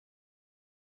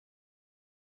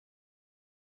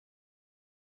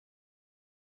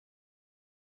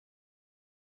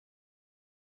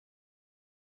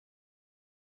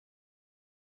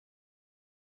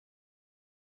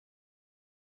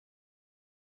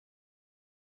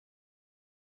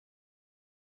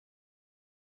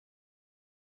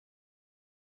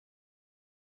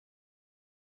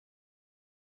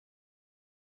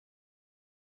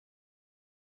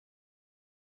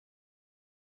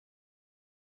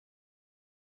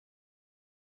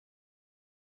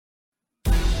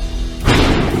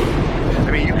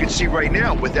see right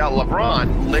now, without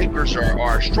LeBron, Lakers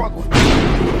are struggling.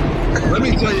 Let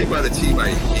me tell you about a team I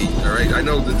hate, all right? I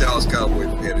know the Dallas Cowboys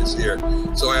fan is here,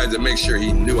 so I had to make sure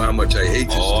he knew how much I hate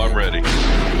this team. I'm ready.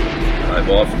 I've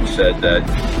often said that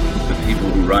the people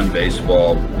who run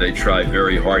baseball, they try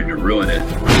very hard to ruin it.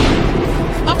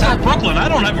 I'm from Brooklyn. I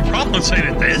don't have a problem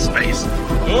saying it to his face.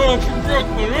 Oh, I'm from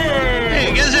Brooklyn.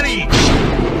 Hey, isn't he?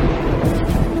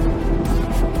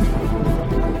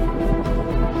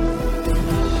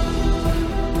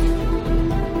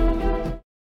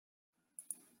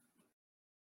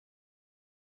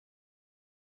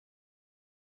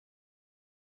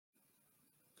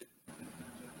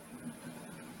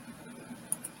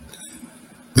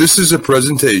 This is a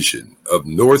presentation of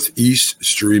Northeast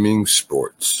Streaming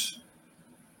Sports.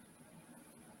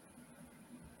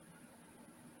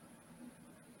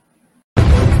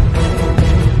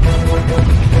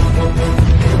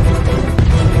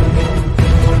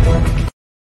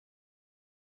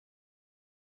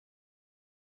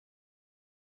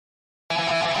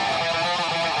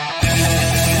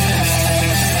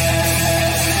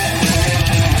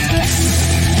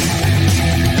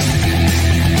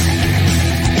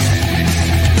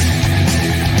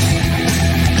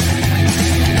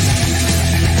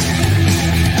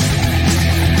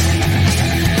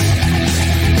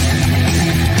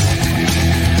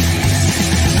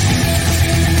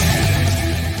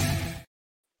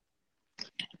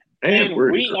 And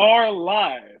we are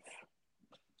live.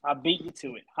 I beat you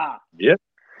to it. Ha. Yep.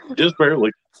 Just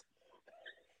barely.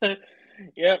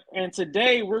 Yep. And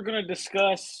today we're going to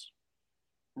discuss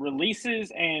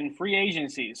releases and free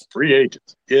agencies. Free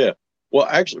agents. Yeah. Well,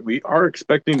 actually, we are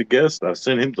expecting a guest. I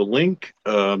sent him the link.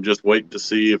 I'm just waiting to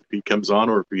see if he comes on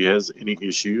or if he has any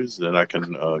issues. Then I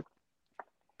can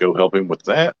go help him with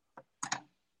that.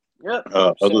 Yep.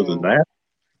 Other than that.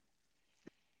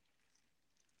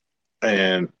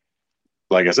 And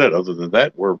like I said, other than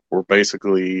that, we're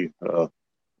basically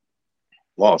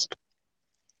lost.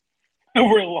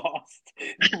 We're lost.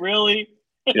 Really?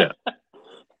 Yeah.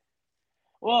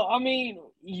 Well, I mean,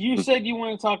 you said you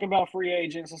want to talk about free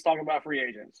agents. Let's talk about free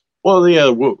agents. Well, yeah.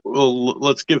 Well,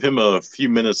 let's give him a few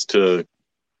minutes to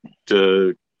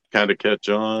kind of catch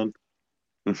on,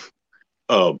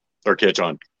 or catch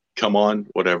on, come on,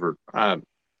 whatever. Yeah.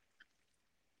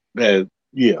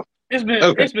 It's been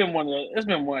Okay. it's been one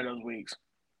of those weeks.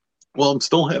 Well, I'm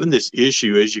still having this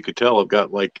issue. As you could tell, I've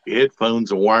got like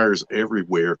headphones and wires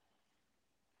everywhere.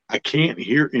 I can't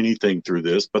hear anything through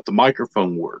this, but the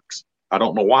microphone works. I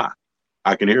don't know why.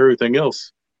 I can hear everything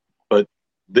else, but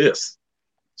this.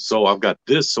 So I've got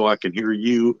this so I can hear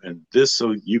you, and this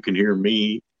so you can hear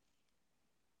me.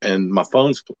 And my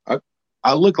phone's,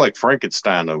 I look like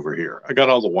Frankenstein over here. I got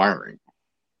all the wiring.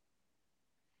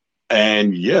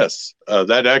 And yes,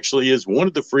 that actually is one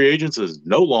of the free agents is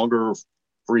no longer a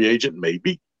free agent,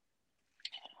 maybe.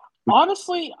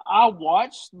 Honestly, I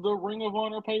watched the Ring of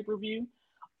Honor pay-per-view,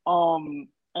 and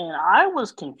I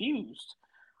was confused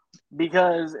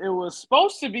because it was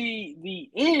supposed to be the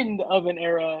end of an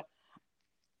era.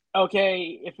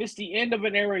 Okay, if it's the end of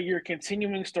an era, you're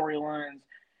continuing storylines.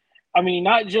 I mean,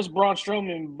 not just Braun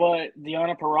Strowman, but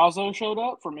Deonna Purrazzo showed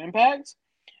up from Impact,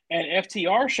 and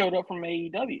FTR showed up from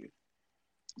AEW.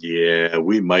 Yeah,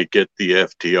 we might get the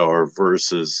FTR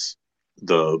versus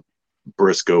the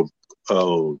Briscoe.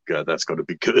 Oh, God, that's going to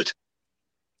be good.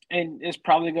 And it's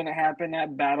probably going to happen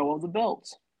at Battle of the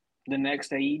Belts, the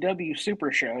next AEW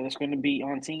Super Show that's going to be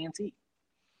on TNT.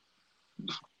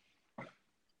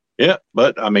 Yeah,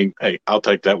 but, I mean, hey, I'll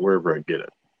take that wherever I get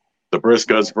it. The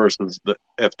Briscoes versus the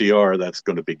FTR, that's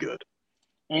going to be good.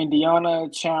 And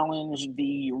Deonna challenged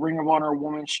the Ring of Honor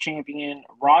Women's Champion,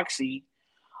 Roxy.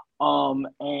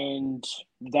 And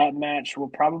that match will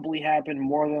probably happen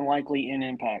more than likely in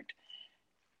Impact.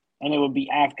 And it would be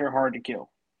after Hard to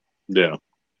Kill. Yeah.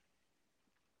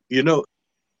 You know,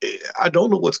 I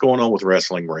don't know what's going on with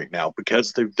wrestling right now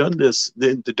because they've done this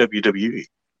in the WWE.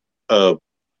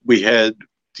 We had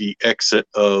the exit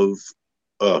of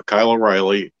Kyle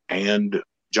O'Reilly and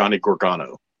Johnny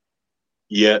Gargano.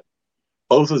 Yet,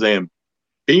 both of them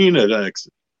being an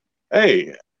exit.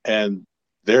 Hey, and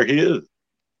there he is.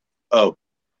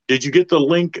 Did you get the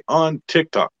link on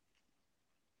TikTok?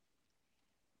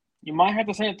 You might have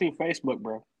to send it through Facebook,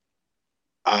 bro.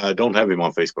 I don't have him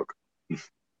on Facebook.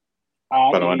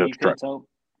 But I you can tell.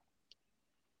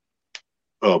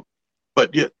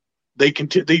 But yeah, they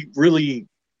really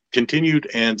continued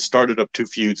and started up two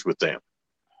feuds with them.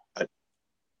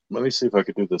 Let me see if I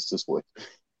could do this way.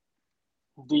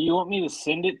 Do you want me to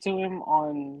send it to him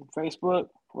on Facebook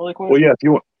really quick? Well, yeah,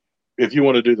 if you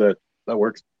want to do that, that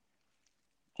works.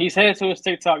 He's headed to his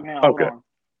TikTok now. Okay. Hold on.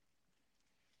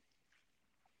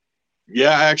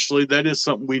 Yeah, actually, that is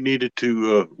something we needed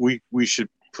to we should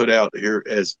put out here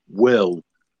as well.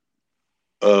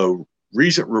 Uh,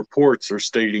 Recent reports are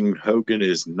stating Hogan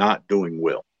is not doing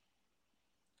well.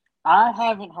 I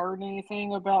haven't heard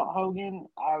anything about Hogan.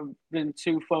 I've been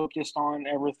too focused on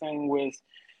everything with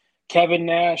Kevin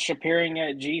Nash appearing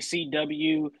at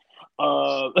GCW,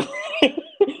 uh,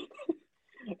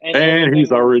 and And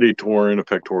he's everything already torn a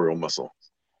pectoral muscle.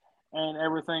 and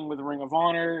everything with Ring of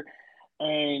Honor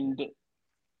and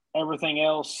everything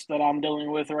else that I'm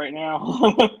dealing with right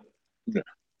now.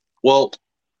 Well,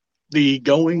 the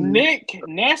going.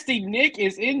 Nasty Nick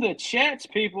is in the chats,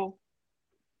 people.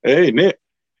 Hey, Nick.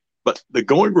 But the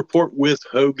going report with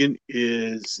Hogan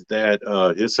is that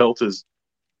his health is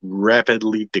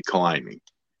rapidly declining.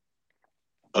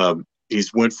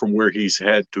 He's went from where he's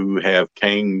had to have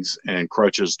canes and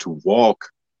crutches to walk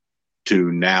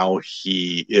to now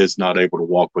he is not able to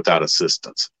walk without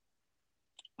assistance,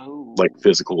 like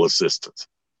physical assistance.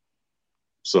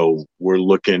 So we're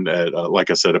looking at, like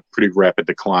I said, a pretty rapid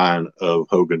decline of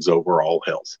Hogan's overall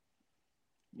health.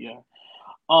 Yeah.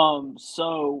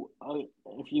 So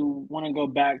if you want to go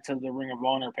back to the Ring of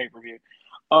Honor pay-per-view,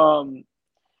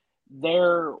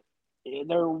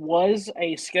 there was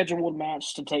a scheduled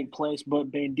match to take place,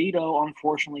 but Bandito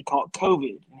unfortunately caught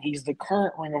COVID. He's the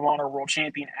current Ring of Honor World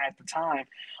Champion at the time.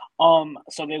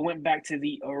 So they went back to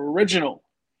the original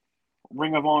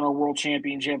Ring of Honor World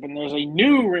Championship, and there's a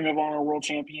new Ring of Honor World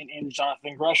Champion in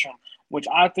Jonathan Gresham, which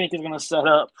I think is going to set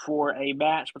up for a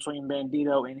match between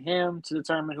Bandito and him to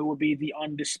determine who will be the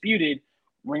undisputed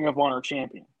Ring of Honor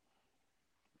champion.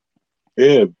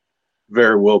 Yeah,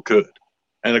 very well could.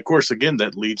 And of course, again,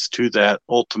 that leads to that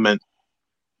ultimate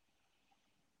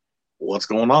what's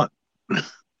going on?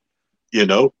 You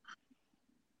know?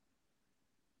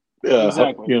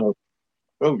 Exactly. You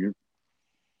know,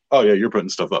 yeah, you're putting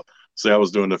stuff up. See, I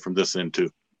was doing it from this end too.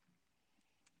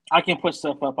 I can put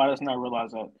stuff up. I just not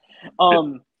realize that.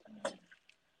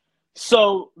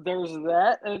 So there's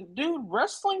that. And dude,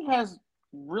 wrestling has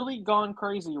really gone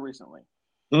crazy recently.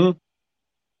 Mm-hmm.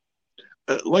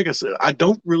 Like I said, I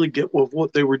don't really get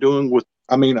what they were doing with.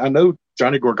 I mean, I know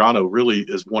Johnny Gargano really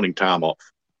is wanting time off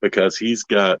because he's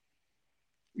got,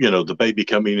 the baby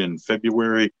coming in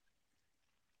February.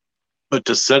 But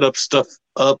to set up stuff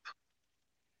up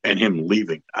and him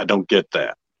leaving, I don't get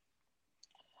that.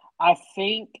 I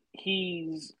think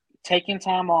he's taking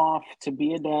time off to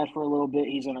be a dad for a little bit.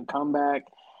 He's going to come back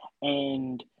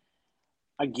and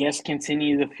I guess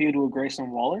continue the feud with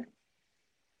Grayson Waller.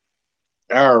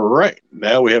 All right.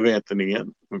 Now we have Anthony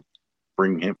in.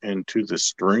 Bring him into the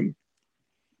stream.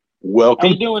 Welcome.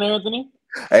 How you doing, Anthony?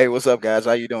 Hey, what's up, guys?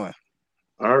 How you doing?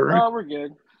 All right. Oh, we're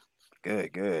good.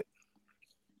 Good.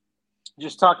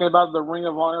 Just talking about the Ring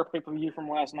of Honor pay-per-view from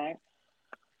last night.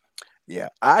 Yeah,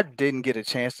 I didn't get a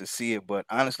chance to see it, but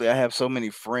honestly, I have so many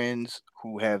friends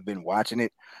who have been watching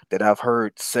it that I've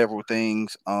heard several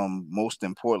things. Most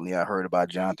importantly, I heard about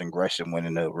Jonathan Gresham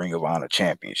winning the Ring of Honor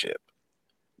championship.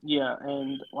 Yeah,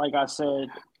 and like I said,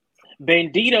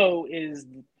 Bandito is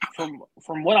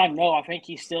from what I know, I think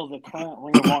he's still the current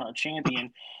Ring of Honor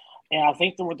champion. And I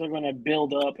think that what they're going to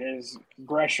build up is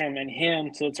Gresham and him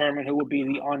to determine who will be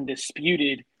the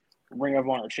undisputed Ring of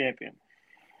Honor champion.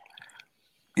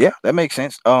 Yeah, that makes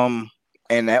sense. And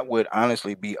that would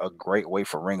honestly be a great way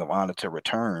for Ring of Honor to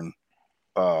return,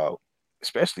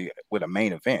 especially with a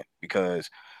main event, because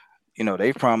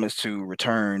they've promised to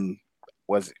return.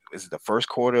 Is it the first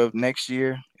quarter of next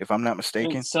year, if I'm not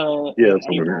mistaken? It's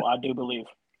April, I do believe.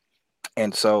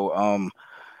 And so,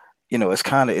 it's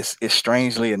kind of it's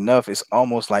strangely enough, it's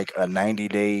almost like a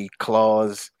 90-day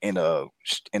clause in a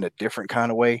different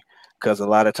kind of way, because a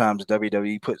lot of times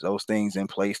WWE puts those things in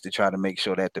place to try to make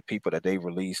sure that the people that they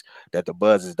release, that the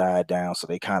buzz has died down, so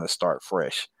they kind of start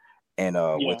fresh. And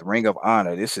with Ring of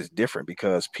Honor, this is different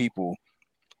because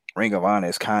Ring of Honor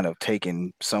is kind of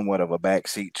taking somewhat of a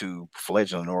backseat to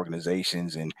fledgling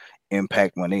organizations and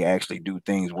Impact when they actually do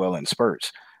things well in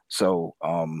spurts. So,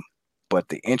 but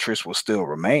the interest will still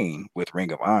remain with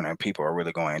Ring of Honor, and people are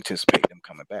really going to anticipate them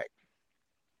coming back.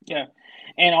 Yeah.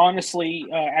 And honestly,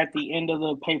 at the end of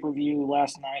the pay-per-view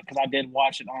last night, because I did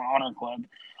watch it on Honor Club,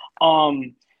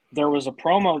 there was a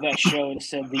promo that showed, it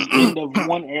said the end of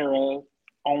one era,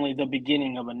 only the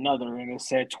beginning of another, and it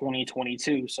said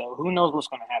 2022. So who knows what's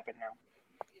going to happen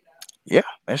now? Yeah,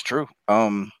 that's true. I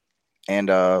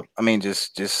mean,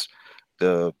 just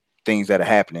the things that are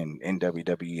happening in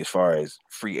WWE as far as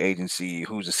free agency.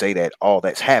 Who's to say that all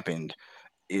that's happened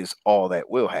is all that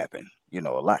will happen? A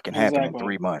lot can happen in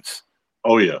 3 months.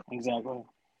 Oh yeah, exactly.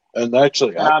 And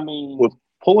actually, I mean, with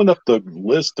pulling up the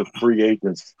list of free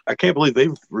agents, I can't believe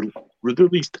they've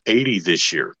released 80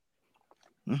 this year.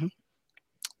 Mm-hmm.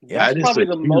 That's That is probably a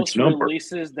the huge most number.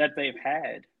 releases that they've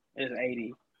had is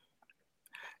 80.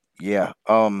 Yeah.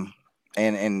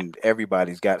 And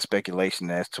everybody's got speculation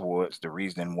as towards the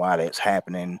reason why that's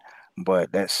happening,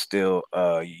 but that's still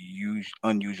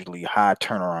unusually high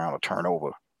turnaround or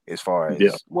turnover as far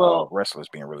Yeah. as Well, wrestlers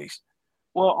being released.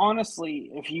 well, honestly,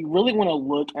 if you really want to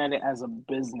look at it as a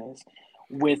business,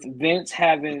 with Vince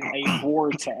having a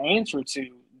board to answer to,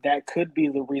 that could be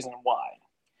the reason why.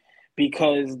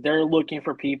 Because they're looking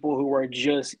for people who are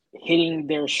just hitting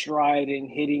their stride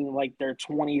and hitting like their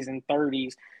 20s and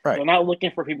 30s. Right. They're not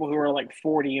looking for people who are like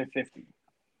 40 and 50.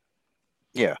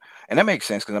 Yeah, and that makes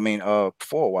sense because I mean,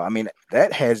 for a while, I mean,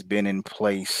 that has been in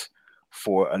place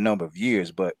for a number of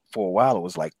years, but for a while it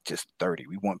was like just 30.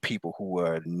 We want people who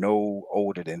are no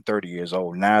older than 30 years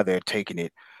old. Now they're taking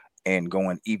it and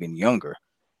going even younger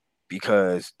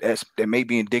because that may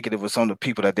be indicative of some of the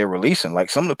people that they're releasing. Like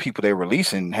some of the people they're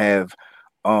releasing have,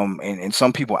 and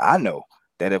some people I know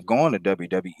that have gone to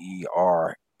WWE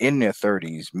are in their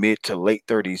 30s, mid to late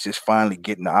 30s, just finally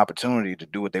getting the opportunity to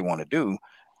do what they want to do.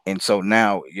 And so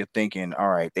now you're thinking, all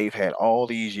right, they've had all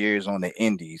these years on the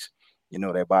indies,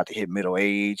 they're about to hit middle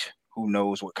age. Who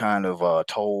knows what kind of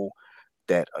toll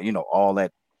that, all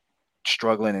that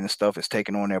struggling and stuff is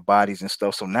taking on their bodies and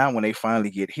stuff. So now when they finally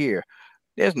get here,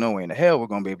 there's no way in the hell we're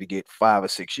going to be able to get 5 or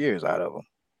 6 years out of them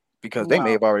because they may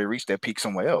No. have already reached their peak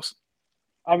somewhere else.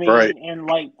 I Right. mean, and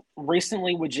like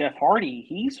recently with Jeff Hardy,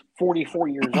 he's 44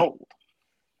 years old.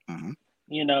 Hmm.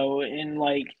 And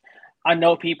like I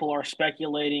know people are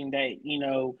speculating that,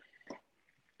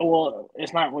 well,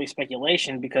 it's not really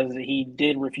speculation because he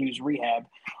did refuse rehab.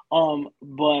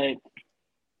 But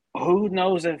who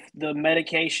knows if the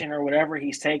medication or whatever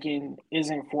he's taking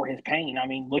isn't for his pain? I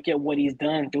mean, look at what he's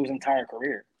done through his entire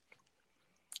career.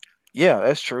 Yeah,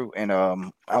 that's true. And I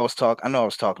know I was talking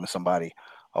to somebody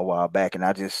a while back, and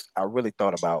I really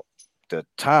thought about the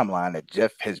timeline that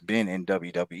Jeff has been in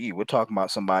WWE. We're talking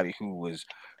about somebody who was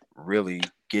really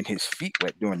getting his feet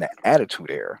wet during the Attitude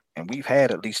Era, and we've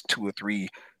had at least 2 or 3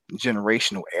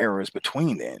 generational eras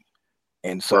between then.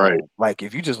 And Right. so, like,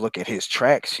 if you just look at his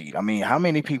track sheet, I mean, how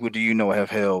many people do you know have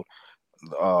held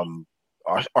um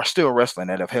are still wrestling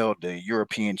that have held the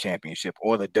European Championship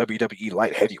or the WWE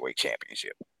Light Heavyweight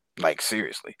Championship? Like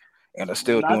seriously, and are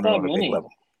still Not doing it that on a big many. level.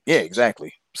 Yeah,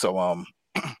 exactly. So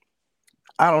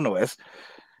I don't know.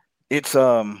 It's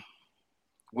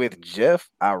with Jeff,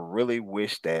 I really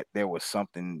wish that there was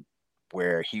something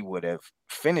where he would have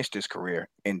finished his career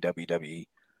in WWE.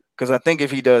 Because I think if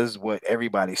he does what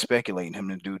everybody's speculating him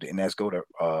to do, and that's go to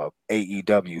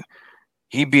AEW,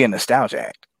 he'd be a nostalgia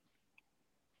act.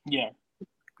 Yeah.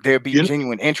 There'd be You know,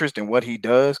 genuine interest in what he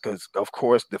does, because of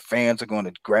course the fans are going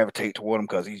to gravitate toward him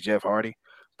because he's Jeff Hardy.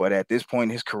 But at this point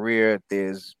in his career,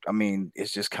 it's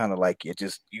just kind of like you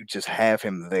just have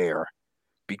him there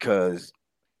because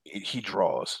he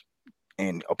draws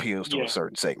and appeals to a Yeah.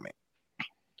 certain segment.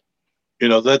 I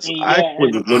Yeah. actually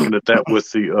was And looking at that with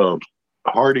the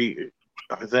Hardy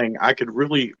thing. I could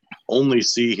really only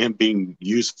see him being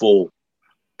useful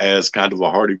as kind of a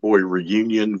Hardy Boy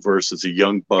reunion versus a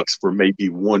Young Bucks for maybe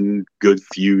one good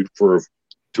feud for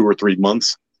 2 or 3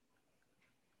 months.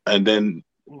 And then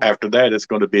after that, it's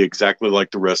going to be exactly like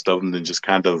the rest of them and just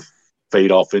kind of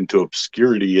fade off into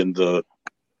obscurity in the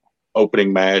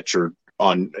opening match or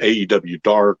on AEW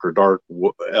Dark or Dark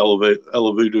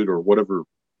Elevated or whatever,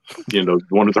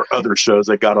 one of their other shows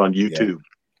they got on Yeah. YouTube.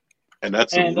 And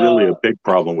that's and really a big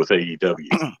problem with AEW.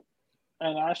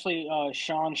 and actually,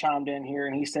 Sean chimed in here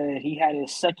and he said he had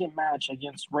his second match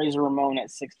against Razor Ramon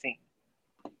at 16.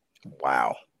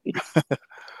 Wow.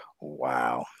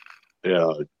 Wow.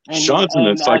 Yeah, And Sean's an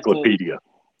encyclopedia.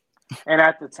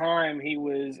 at the time he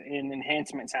was in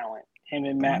Enhancement Talent. Him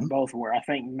and Matt Mhm. both were. I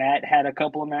think Matt had a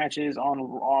couple of matches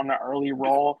on the early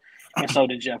Raw, and so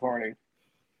did Jeff Hardy.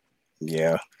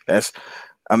 Yeah. Just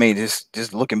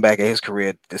looking back at his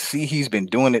career to see he's been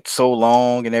doing it so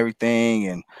long and everything,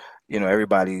 and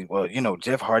everybody, well,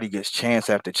 Jeff Hardy gets chance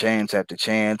after chance after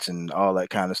chance and all that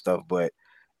kind of stuff, but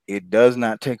it does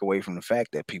not take away from the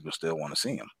fact that people still want to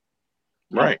see him.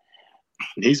 Right.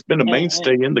 He's been a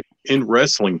mainstay in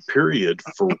wrestling, period,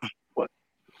 for what,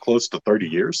 close to 30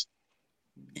 years?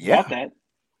 Yeah. About that.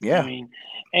 Yeah. I mean,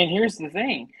 and here's the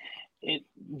thing.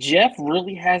 Jeff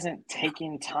really hasn't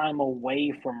taken time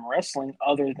away from wrestling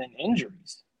other than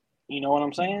injuries. You know what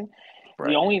I'm saying? Right.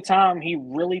 The only time he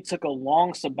really took a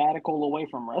long sabbatical away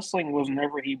from wrestling was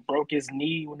whenever he broke his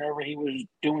knee, whenever he was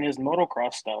doing his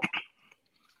motocross stuff.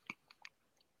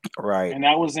 Right. And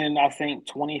that was in, I think,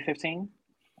 2015.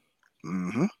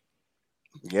 Mm-hmm.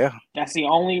 Yeah. That's the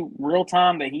only real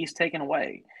time that he's taken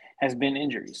away has been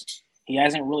injuries. He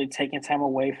hasn't really taken time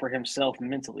away for himself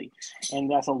mentally. And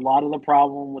that's a lot of the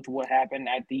problem with what happened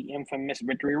at the infamous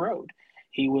Victory Road.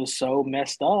 He was so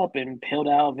messed up and peeled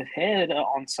out of his head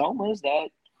on somas that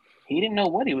he didn't know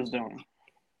what he was doing.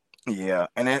 Yeah,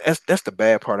 and that's the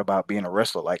bad part about being a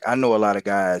wrestler. Like I know a lot of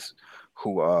guys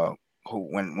who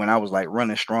when I was like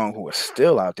running strong who are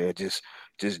still out there just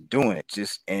doing it.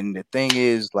 Just and the thing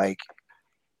is like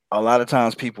a lot of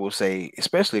times people will say,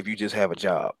 especially if you just have a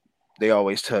job, they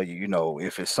always tell you, you know,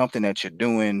 if it's something that you're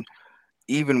doing,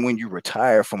 even when you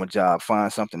retire from a job,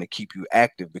 find something to keep you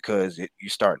active because you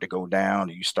start to go down,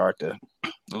 or you start to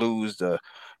lose the,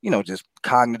 just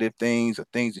cognitive things or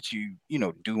things that you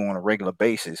do on a regular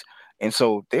basis. And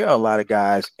so there are a lot of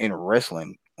guys in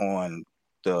wrestling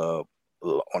the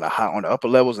on the upper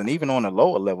levels and even on the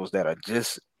lower levels that are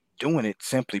just doing it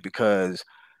simply because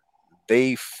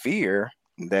they fear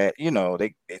that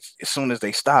as soon as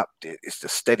they stop, it's a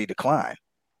steady decline.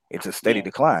 It's a steady Yeah.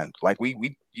 decline. Like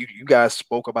you guys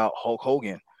spoke about Hulk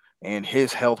Hogan and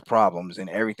his health problems and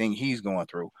everything he's going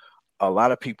through. A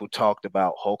lot of people talked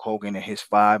about Hulk Hogan and his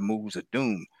 5 moves of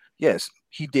doom. Yes,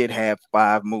 he did have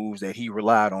 5 moves that he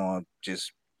relied on,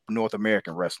 just North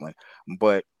American wrestling.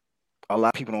 But a lot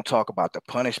of people don't talk about the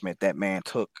punishment that man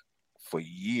took for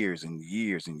years and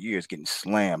years and years getting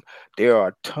slammed. There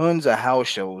are tons of house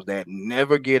shows that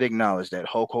never get acknowledged that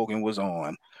Hulk Hogan was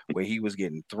on, where he was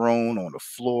getting thrown on the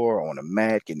floor, on the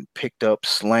mat, getting picked up,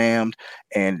 slammed,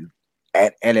 and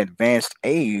at an advanced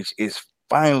age is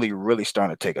finally really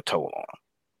starting to take a toll on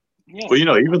him. Yeah. Well,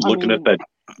 even I looking at mean, that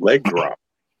leg drop,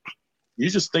 you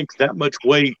just think that much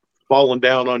weight falling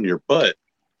down on your butt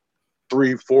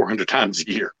 300-400 times a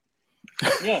year.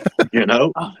 yeah.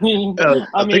 I think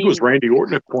it was Randy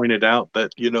Orton that pointed out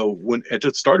that when at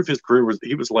the start of his career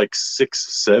he was like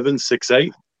 6'7",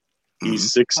 6'8".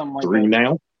 He's 6'3"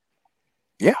 now.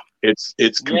 Yeah,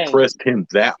 it's compressed him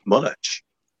that much.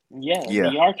 Yeah,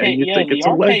 yeah. And you think it's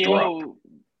a leg drop.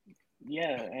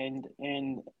 Yeah,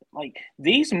 and like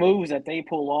these moves that they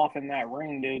pull off in that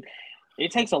ring, dude,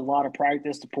 it takes a lot of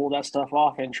practice to pull that stuff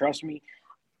off. And trust me,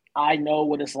 I know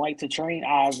what it's like to train.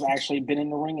 I've actually been in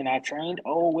the ring and I trained.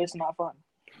 Oh, it's not fun.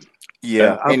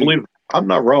 Yeah, I believe I'm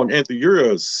not wrong, Anthony.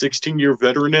 You're a 16-year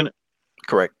veteran in it.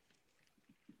 Correct.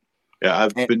 Yeah,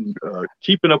 I've been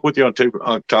keeping up with you on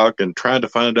TikTok and trying to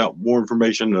find out more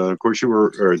information. Of course, you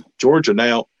were Georgia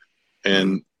now,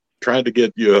 and trying to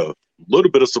get you a little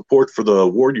bit of support for the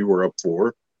award you were up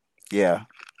for. Yeah,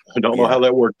 I don't know how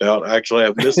that worked out. Actually,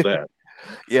 I've missed that.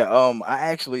 Yeah,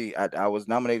 I was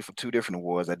nominated for 2 different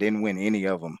awards. I didn't win any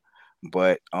of them,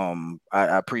 but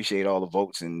I appreciate all the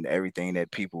votes and everything that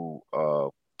people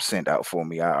sent out for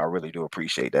me. I really do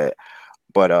appreciate that.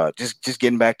 But just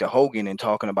getting back to Hogan and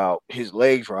talking about his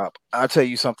leg drop, I'll tell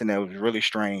you something that was really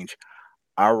strange.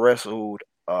 I wrestled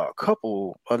a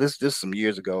couple. This some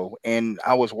years ago, and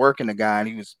I was working a guy, and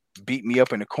he was beating me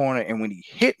up in the corner. And when he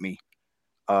hit me,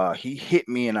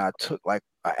 and I took like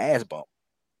an ass bump.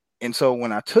 And so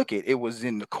when I took it, it was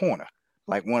in the corner,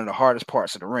 like one of the hardest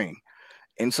parts of the ring.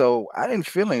 And so I didn't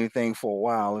feel anything for a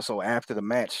while. And so after the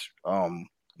match,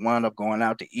 wound up going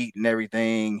out to eat and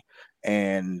everything.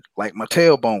 And like my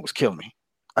tailbone was killing me.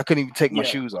 I couldn't even take my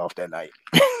shoes off that night.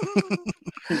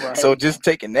 Right. So just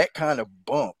taking that kind of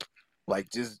bump,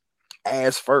 like just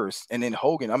ass first. And then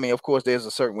Hogan, I mean, of course, there's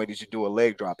a certain way that you do a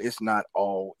leg drop. It's not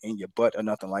all in your butt or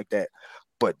nothing like that.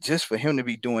 But just for him to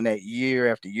be doing that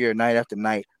year after year, night after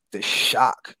night, the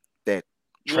shock that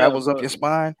travels up your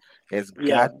spine has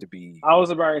got to be. I was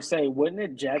about to say, wouldn't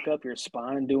it jack up your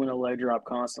spine doing a leg drop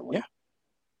constantly?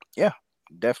 Yeah,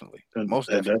 definitely. Most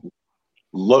definitely.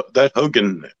 That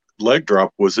Hogan leg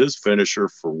drop was his finisher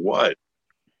for what?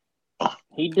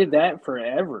 He did that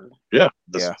forever. Yeah.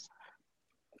 Yeah.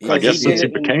 I guess since he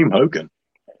became Hogan.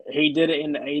 He did it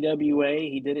in the AWA,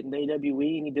 he did it in the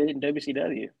AWE, and he did it in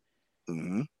WCW.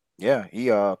 Mm-hmm. Yeah, he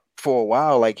for a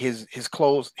while, like his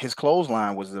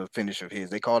clothesline was the finish of his.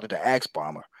 They called it the axe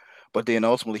bomber, but then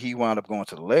ultimately he wound up going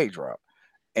to the leg drop.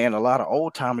 And a lot of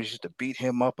old timers used to beat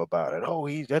him up about it. Oh,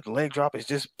 that leg drop is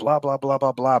just blah blah blah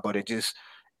blah blah. But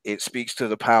it speaks to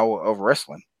the power of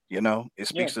wrestling. It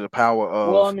speaks to the power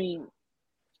of. Well, I mean,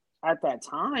 at that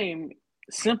time,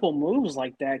 simple moves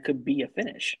like that could be a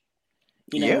finish.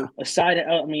 A side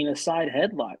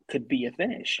headlock could be a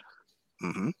finish.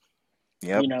 Mm-hmm.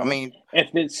 Yeah, I mean,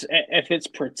 if it's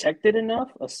protected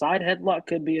enough, a side headlock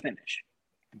could be a finish.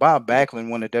 Bob Backlund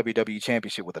won the WWE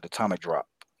Championship with an atomic drop.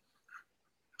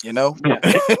 Yeah.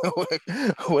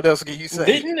 What else can you say?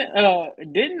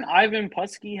 Didn't Ivan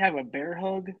Putski have a bear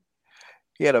hug?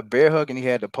 He had a bear hug and he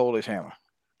had the Polish hammer.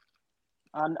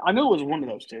 I knew it was one of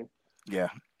those two. Yeah.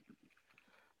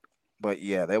 But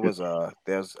yeah, that's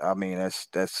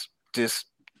just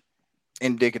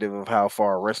indicative of how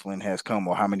far wrestling has come,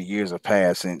 or how many years have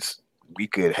passed since we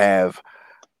could have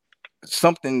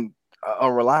something,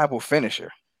 a reliable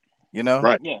finisher, you know?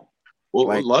 Right. Yeah. Well, a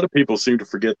Like, lot of people seem to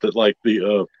forget that, like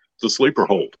the sleeper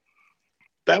hold,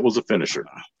 that was a finisher.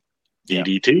 yeah.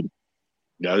 DDT.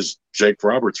 That was Jake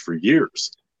Roberts for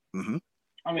years. Hmm.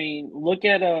 I mean, look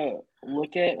at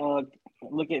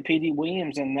PD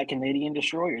Williams and that Canadian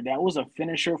Destroyer. That was a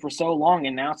finisher for so long,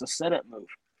 and now it's a setup move.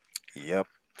 Yep.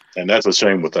 And that's a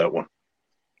shame with that one.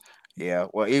 Yeah.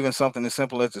 Well, even something as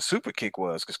simple as the super kick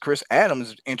was, because Chris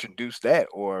Adams introduced that,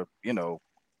 or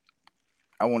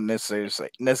I won't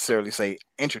necessarily say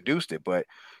introduced it, but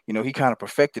he kind of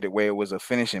perfected it where it was a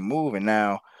finishing move, and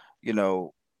now, you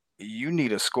know, you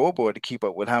need a scoreboard to keep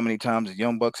up with how many times the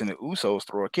Young Bucks and the Usos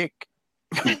throw a kick.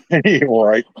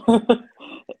 Right.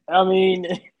 I mean,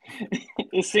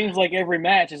 it seems like every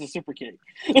match is a super kick.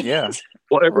 Yeah.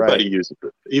 Well, everybody Right. uses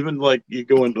it. Even like you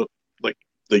go into like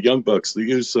the Young Bucks, the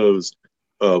Usos,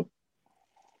 Dolph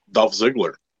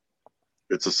Ziggler.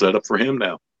 It's a setup for him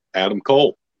now. Adam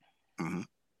Cole. Hmm.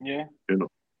 Yeah.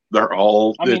 They're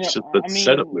all. I mean, It's just a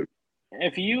setup move.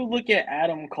 if you look at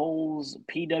Adam Cole's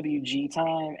PWG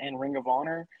time and Ring of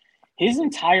Honor, his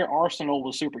entire arsenal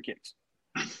was super kicks.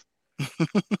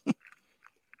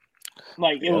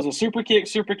 Like it was a super kick,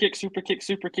 super kick, super kick,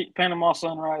 super kick, Panama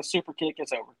Sunrise, super kick.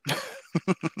 It's over.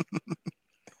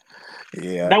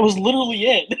 Yeah. That was literally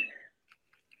it.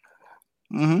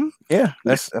 Hmm. Yeah.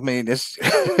 It's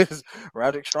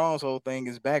Roderick Strong's whole thing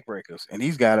is backbreakers, and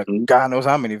he's got God knows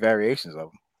how many variations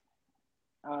of them.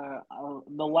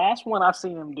 The last one I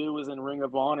seen him do was in Ring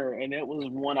of Honor, and it was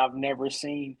one I've never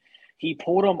seen. He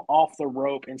pulled him off the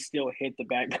rope and still hit the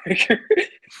backbreaker,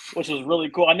 which was really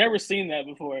cool. I never seen that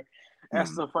before.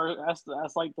 That's the first.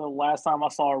 That's like the last time I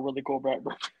saw a really cool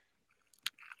backbreaker.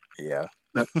 Yeah.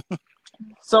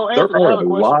 So There Anthony, I are have a a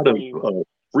question lot for of you.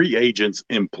 free agents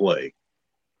in play,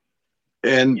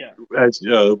 and Yeah. as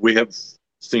we have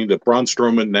seen that Braun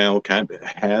Strowman now kind of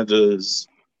has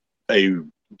a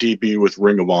debut with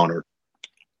Ring of Honor.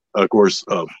 Of course,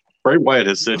 Bray Wyatt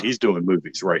has said he's doing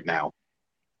movies right now.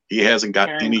 He hasn't got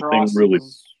Karrion anything Kross really.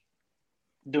 is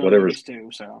doing Whatever. movies too.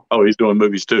 So Oh, he's doing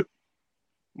movies too.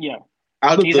 yeah,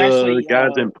 Out of he's the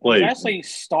guys in he's play, actually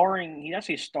starring. He's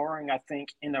actually starring, I think,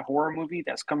 in a horror movie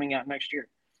that's coming out next year.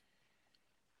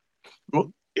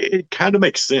 well, it kind of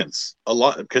makes sense a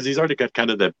lot because he's already got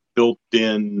kind of that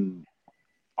built-in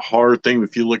horror thing.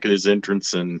 If you look at his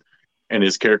entrance and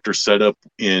his character set up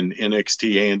in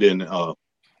NXT and in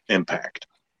Impact,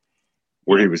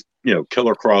 where he was,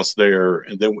 Killer Cross there,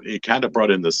 and then it kind of brought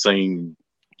in the same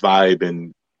vibe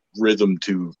and rhythm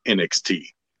to NXT.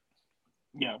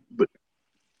 Yeah. But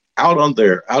out of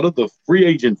the free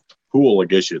agent pool, I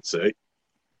guess you'd say,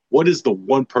 what is the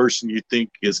one person you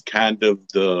think is kind of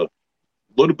the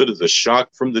little bit of the shock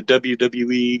from the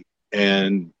WWE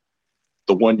and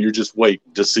the one you're just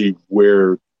waiting to see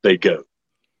where they go?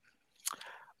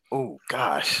 Oh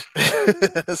gosh,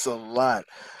 that's a lot.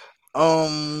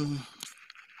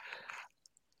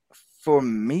 For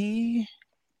me,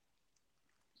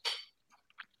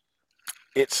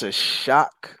 it's a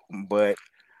shock, but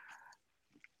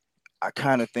I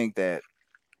kind of think that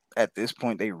at this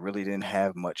point they really didn't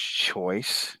have much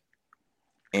choice,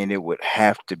 and it would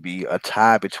have to be a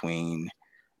tie between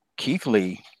Keith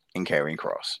Lee and Karrion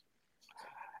Kross.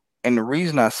 And the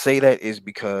reason I say that is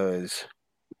because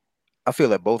I feel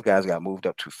that both guys got moved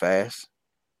up too fast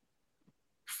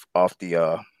off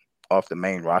the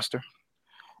main roster.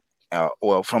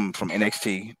 Well, from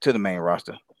NXT to the main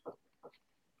roster,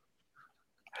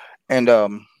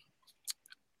 and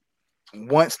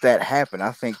once that happened,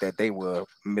 I think that they were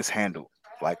mishandled,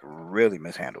 like really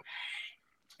mishandled,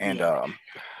 and I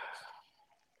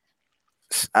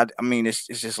mean it's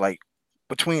just like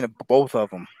between both of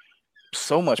them,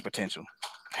 so much potential.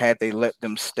 Had they let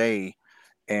them stay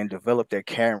and develop their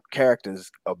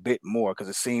characters a bit more, because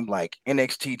it seemed like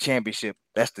NXT Championship,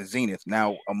 that's the zenith.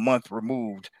 Now a month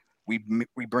removed, we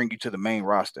bring you to the main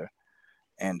roster,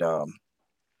 and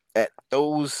at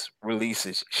those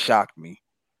releases shocked me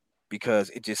because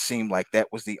it just seemed like that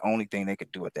was the only thing they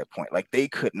could do at that point. Like they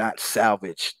could not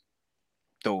salvage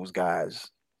those guys'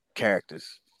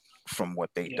 characters from what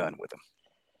they've done with them.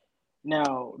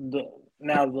 Now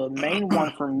the main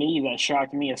one for me that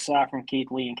shocked me, aside from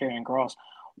Keith Lee and Karrion Kross,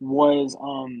 was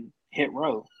Hit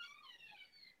Row.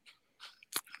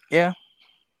 Yeah.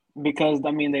 Because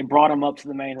I mean they brought him up to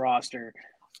the main roster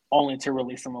only to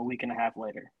release him a week and a half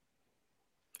later.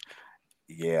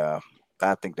 Yeah.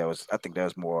 I think that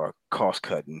was more cost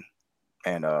cutting,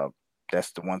 and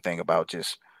that's the one thing about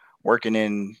just working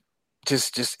in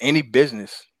just any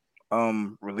business.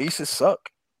 Releases suck,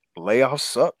 layoffs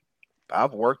suck.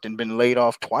 I've worked and been laid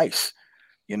off twice.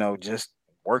 Just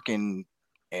working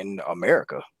in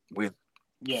America with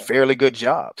Yeah. fairly good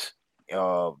jobs.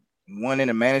 Uh, one in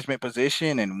a management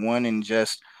position and one in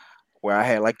just where I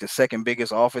had like the second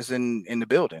biggest office in the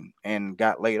building and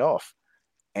got laid off.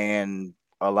 And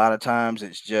a lot of times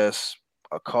it's just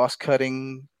a cost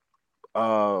cutting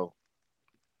uh,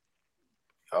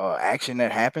 action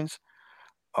that happens.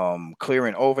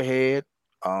 Clearing overhead.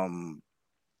 Um,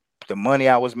 the money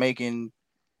I was making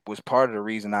was part of the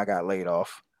reason I got laid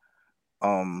off.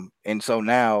 And so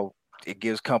now it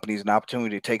gives companies an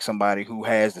opportunity to take somebody who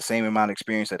has the same amount of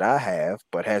experience that I have,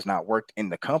 but has not worked in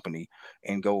the company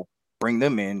and go bring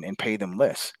them in and pay them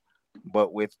less.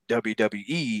 But with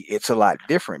WWE, it's a lot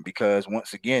different because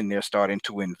once again, they're starting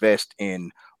to invest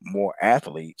in more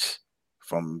athletes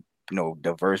from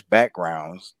diverse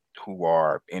backgrounds who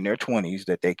are in their 20s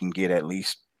that they can get at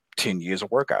least 10 years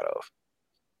of work out of.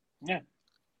 Yeah.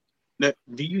 Now,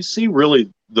 do you see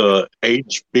really the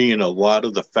age being a lot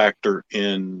of the factor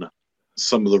in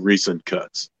some of the recent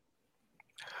cuts?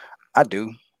 I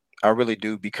do. I really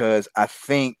do because I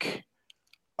think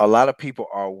a lot of people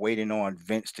are waiting on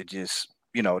Vince to just,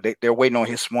 they're waiting on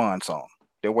his swan song.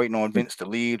 They're waiting on Vince to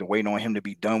leave. They're waiting on him to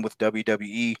be done with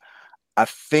WWE. I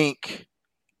think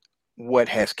what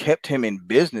has kept him in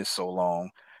business so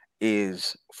long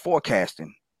is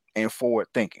forecasting and forward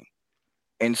thinking.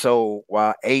 And so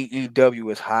while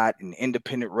AEW is hot and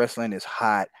independent wrestling is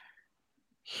hot,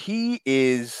 he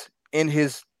is in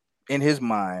his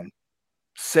mind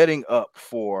setting up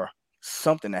for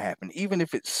something to happen, even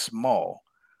if it's small,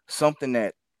 something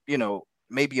that,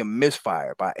 maybe a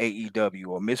misfire by AEW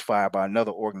or misfire by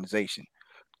another organization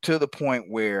to the point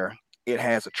where it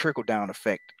has a trickle down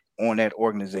effect on that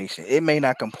organization. It may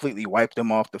not completely wipe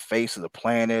them off the face of the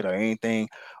planet or anything,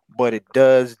 but it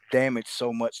does damage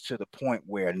so much to the point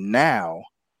where now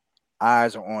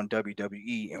eyes are on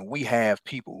WWE and we have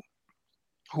people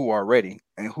who are ready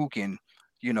and who can,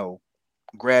 you know,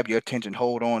 grab your attention,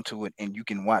 hold on to it, and you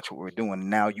can watch what we're doing.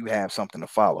 Now you have something to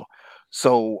follow.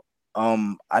 So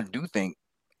I do think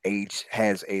age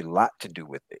has a lot to do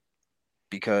with it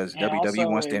because And WWE also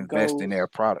wants to it invest in goes their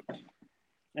product.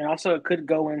 and also it could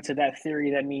go into that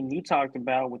theory that me and you talked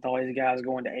about with all these guys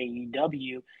going to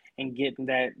AEW and getting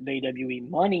that WWE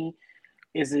money.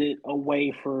 Is it a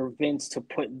way for Vince to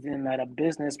put them out of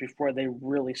business before they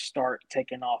really start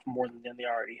taking off more than they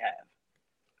already have?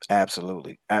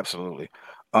 Absolutely, absolutely.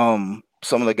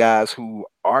 Some of the guys who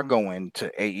are going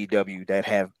to AEW that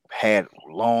have had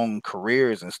long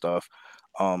careers and stuff,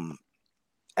 um,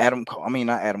 I mean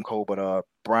not Adam Cole, but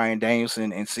Brian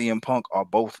Danielson and CM Punk are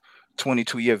both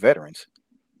 22-year veterans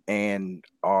and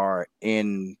are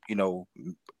in,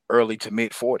 early to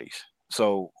mid 40s.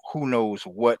 So who knows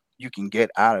what you can get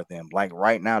out of them? Like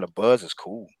right now, the buzz is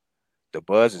cool. The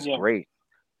buzz is Yeah, great.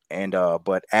 And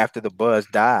but after the buzz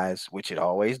dies, which it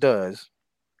always does,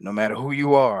 no matter who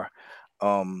you are,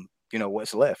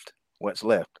 what's left? What's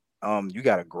left? You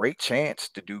got a great chance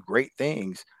to do great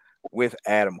things with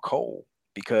Adam Cole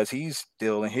because he's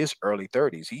still in his early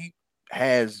 30s. He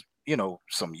has,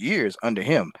 some years under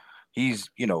him. He's,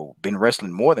 been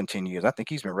wrestling more than 10 years. I think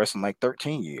he's been wrestling like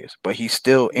 13 years, but he's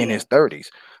still in yeah, his 30s.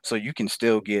 So you can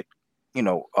still get,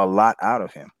 a lot out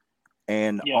of him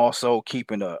and yeah, also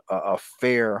keeping a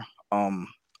fair um,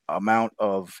 amount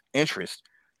of interest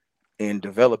in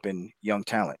developing young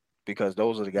talent because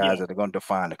those are the guys yeah, that are going to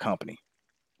define the company.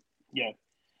 yeah.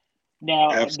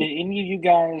 Now, Absolutely. did any of you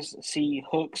guys see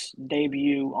Hook's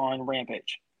debut on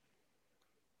Rampage?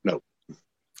 No.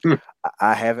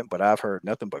 I haven't, but I've heard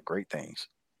nothing but great things.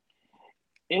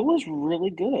 It was really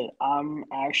good. I'm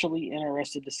actually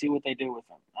interested to see what they do with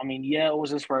him. I mean, yeah, it was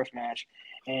his first match,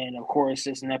 and of course,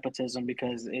 it's nepotism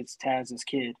because it's Taz's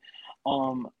kid.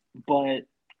 But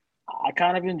I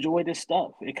kind of enjoyed his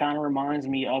stuff. It kind of reminds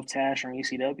me of Taz from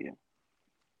ECW.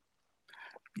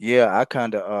 Yeah, I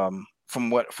kind of from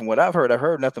what I've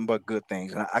heard nothing but good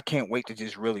things, and I can't wait to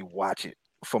just really watch it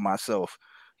for myself.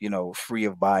 Free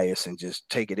of bias and just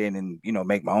take it in and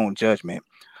make my own judgment.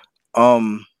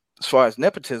 Um, as far as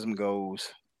nepotism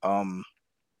goes, um,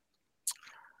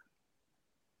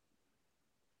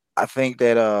 I think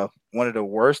that one of the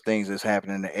worst things that's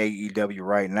happening in the AEW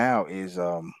right now is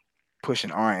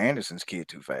pushing Arn Anderson's kid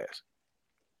too fast.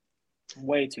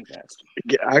 Way too fast.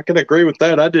 Yeah, I can agree with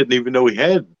that. I didn't even know he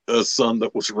had a son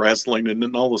that was wrestling, and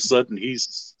then all of a sudden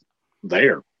he's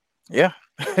there. Yeah,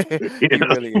 You he know?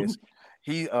 really is.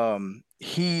 He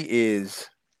is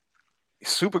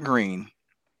super green.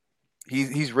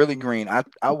 He's really green.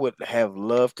 I would have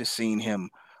loved to seen him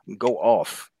go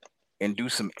off and do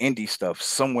some indie stuff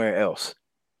somewhere else.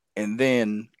 And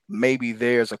then maybe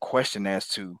there's a question as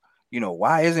to,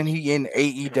 why isn't he in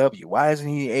AEW? Why isn't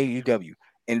he in AEW?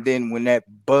 And then when that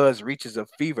buzz reaches a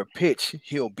fever pitch,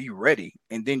 he'll be ready.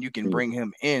 And then you can bring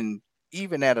him in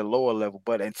even at a lower level,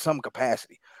 but in some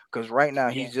capacity. Because right now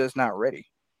Yeah. he's just not ready.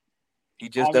 He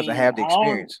just I doesn't mean, have the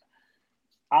experience.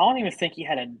 I don't even think he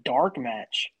had a dark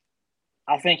match.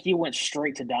 I think he went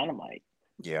straight to Dynamite.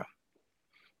 Yeah.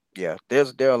 Yeah. There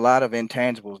are a lot of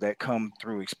intangibles that come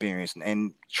through experience.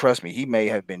 And trust me, he may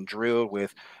have been drilled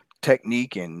with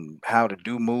technique and how to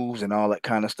do moves and all that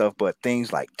kind of stuff, but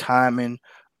things like timing,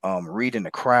 reading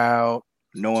the crowd,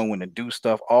 knowing when to do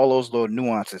stuff, all those little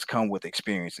nuances come with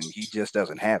experience, and he just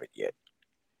doesn't have it yet.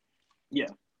 Yeah.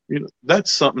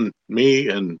 That's something me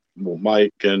and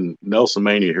Mike and Nelson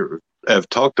Mania here have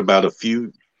talked about a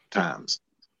few times.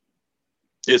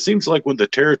 It seems like when the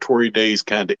territory days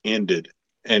kind of ended,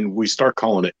 and we start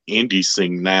calling it indie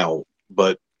scene now,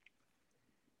 but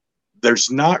there's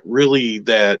not really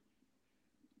that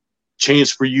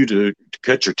chance for you to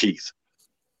cut your teeth.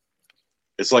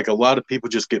 It's like a lot of people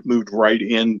just get moved right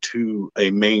into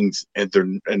a mains, and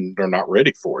they're not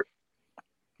ready for it.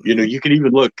 You can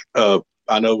even look.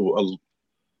 I know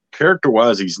character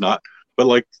wise, he's not, but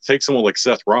like take someone like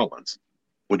Seth Rollins.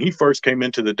 When he first came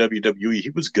into the WWE, he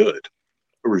was good.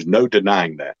 There was no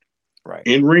denying that. Right.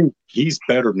 In ring, he's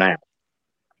better now.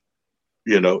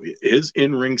 His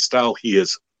in ring style, he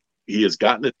has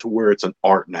gotten it to where it's an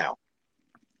art now.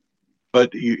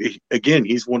 But again,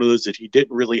 he's one of those that he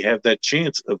didn't really have that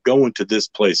chance of going to this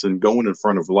place and going in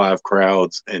front of live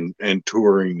crowds and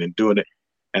touring and doing it.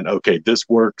 And okay, this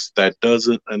works, that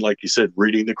doesn't. And like you said,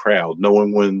 reading the crowd,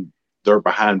 knowing when they're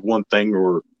behind one thing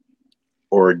or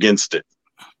against it.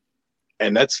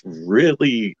 And that's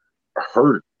really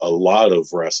hurt a lot of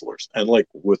wrestlers. And like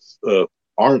with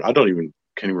Arn, I can't even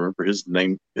remember his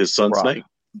name, his son's name.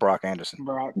 Brock Anderson.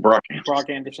 Brock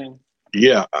Anderson.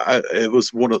 Yeah, it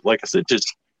was one of, like I said,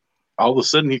 just all of a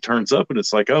sudden he turns up and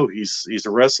it's like, oh, he's a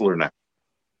wrestler now.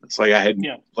 It's like I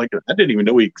didn't even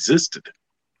know he existed.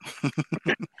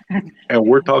 And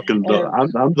we're talking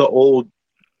I'm the old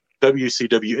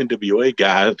WCW NWA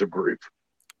guy of the group.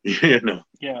 Yeah.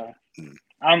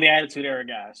 I'm the Attitude Era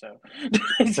guy, so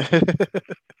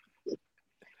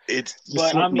it's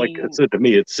just like I said to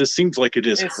me, it just seems like it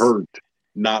is hurt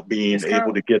not being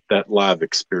able to get that live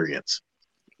experience.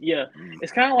 Yeah,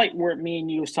 it's kind of like where me and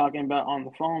you was talking about on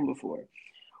the phone before,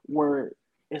 where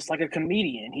it's like a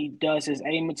comedian. He does his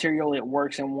A material, it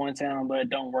works in one town, but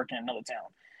it don't work in another town.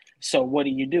 So what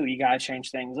do? You got to change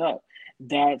things up.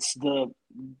 That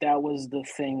was the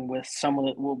thing with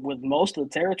with most of the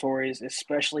territories,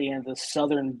 especially in the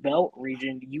Southern Belt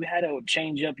region. You had to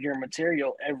change up your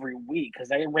material every week because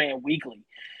they ran weekly.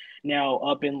 Now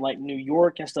up in like New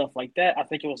York and stuff like that, I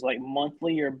think it was like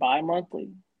monthly or bi-monthly.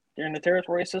 During the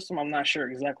territory system, I'm not sure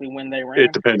exactly when they ran.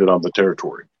 It depended on the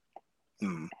territory.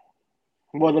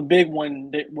 Well, the big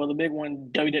one,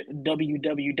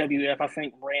 WWF, I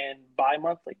think ran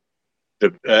bi-monthly.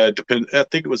 Depend. I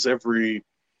think it was every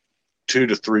 2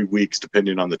 to 3 weeks,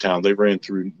 depending on the town. They ran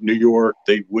through New York.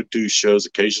 They would do shows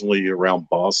occasionally around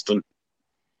Boston,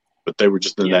 but they were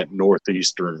just in that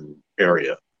northeastern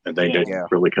area, and they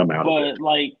didn't really come out of it. But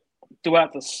like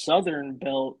throughout the southern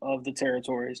belt of the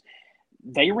territories,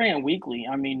 they ran weekly.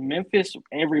 I mean, Memphis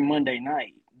every Monday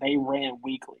night they ran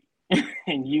weekly,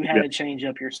 and you had to change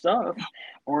up your stuff,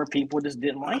 or people just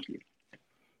didn't like you.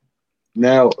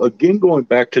 Now, again, going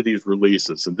back to these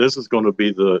releases, and this is going to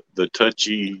be the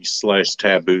touchy /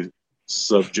 taboo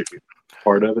subject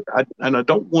part of it. I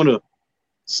don't want to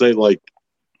say like,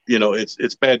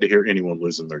 it's bad to hear anyone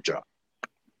losing their job.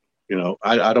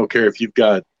 I don't care if you've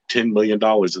got $10 million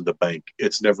in the bank.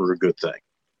 It's never a good thing.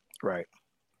 Right.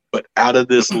 But out of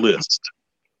this list,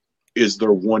 is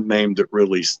there one name that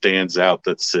really stands out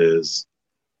that says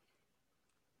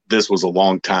this was a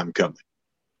long time coming?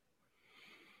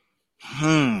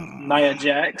 Nia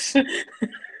Jax.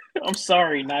 I'm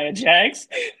sorry, Nia Jax.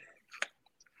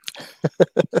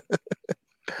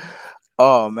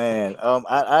 Oh man,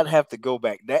 I'd have to go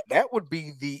back. That would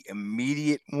be the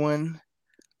immediate one.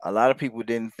 A lot of people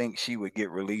didn't think she would get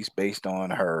released based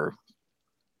on her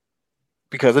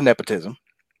because of nepotism.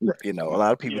 Right. A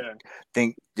lot of people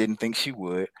didn't think she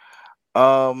would.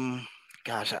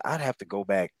 Gosh, I'd have to go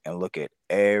back and look at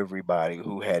everybody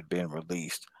who had been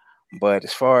released. But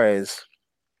as far as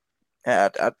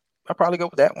I'll probably go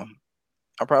with that one.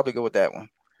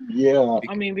 Yeah.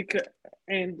 I mean,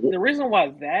 the reason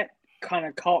why that kind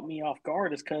of caught me off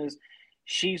guard is because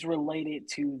she's related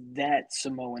to that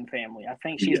Samoan family. I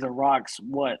think she's Yeah. The Rock's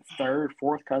third,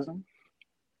 fourth cousin.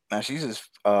 Now she's his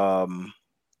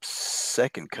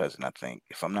second cousin, I think,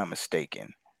 if I'm not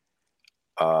mistaken.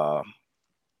 Uh,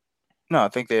 no, I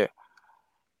think they're.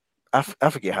 I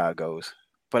forget how it goes,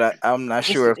 but I'm not It's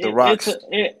sure if the Rock's.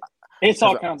 it's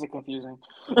all Because kinds of confusing.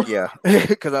 yeah,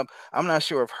 because I'm not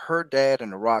sure if her dad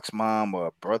and the Rock's mom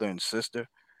are brother and sister,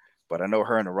 but I know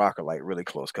her and the Rock are like really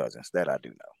close cousins. That I do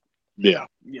know. Yeah.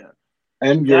 Yeah,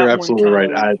 And you're that one absolutely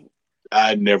kind right. of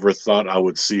I never thought I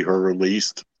would see her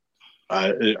released.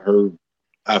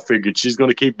 I figured she's going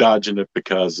to keep dodging it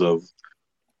because of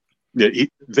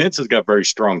Vince has got very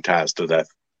strong ties to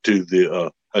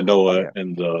the Anoa Yeah,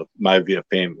 and the Maivia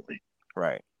family,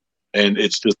 right. and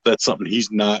it's just that's something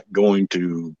he's not going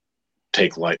to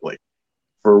take lightly.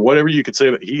 For whatever you could say,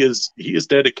 but he is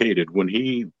dedicated when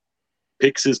he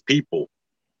picks his people.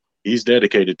 He's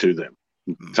dedicated to them,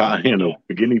 Hmm. yeah.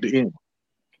 beginning to end.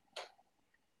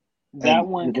 That And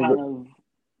one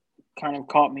kind of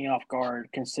caught me off guard,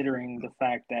 considering the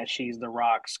fact that she's The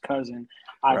Rock's cousin.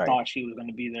 I Right. thought she was going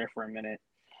to be there for a minute,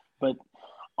 but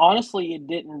honestly, it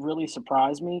didn't really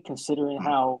surprise me, considering Mm.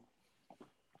 how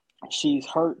she's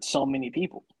hurt so many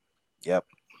people. Yep.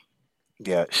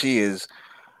 Yeah, she is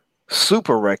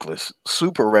super reckless,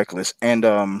 and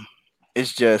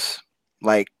it's just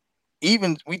like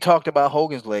even we talked about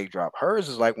Hogan's leg drop. Hers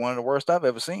is like one of the worst I've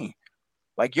ever seen.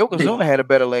 Like Yeah, Yokozuna had a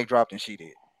better leg drop than she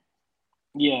did.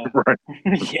 yeah, right,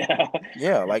 yeah.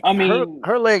 Yeah, like I her mean,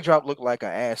 her leg drop looked like an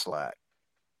ass slide.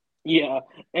 yeah,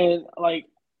 and like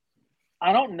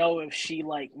I don't know if she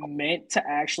like meant to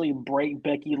actually break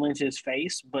Becky Lynch's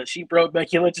face, but she broke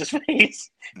Becky Lynch's face.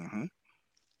 Hmm.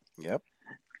 Yep.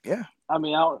 Yeah.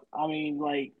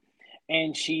 Like,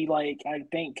 and she like I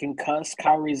think concussed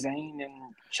Kyrie Zane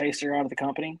and chased her out of the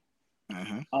company.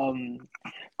 Hmm. Um,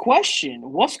 Question: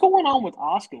 what's going on with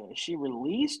Asuka? Is she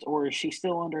released or is she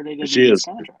still under she WWE's is.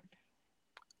 contract?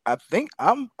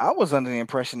 I was under the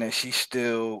impression that she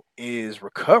still is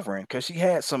recovering because she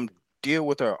had some deal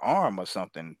with her arm or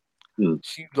something. Hmm.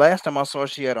 She last time I saw her,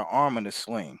 she had her arm in a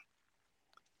sling.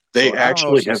 They So I don't know if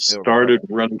actually she's have still started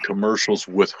recovering. running commercials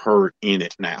with her in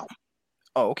it now.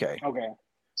 Oh, okay. Okay.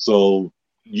 So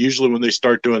usually when they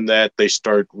start doing that, they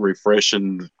start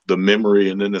refreshing the memory,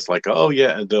 and then it's like, oh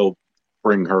yeah, and they'll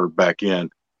bring her back in.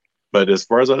 But as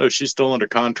far as I know, she's still under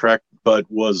contract, but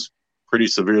was pretty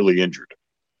severely injured.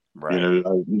 Right.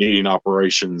 Needing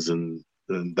operations and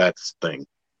that's the thing.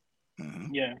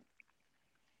 Hmm. Yeah.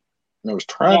 I was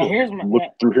trying to look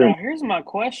through here. Now here's my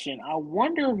question. I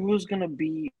wonder who's gonna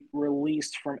be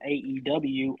released from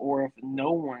AEW, or if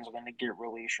no one's gonna get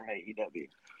released from AEW.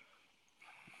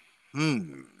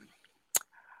 Hmm.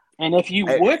 And if you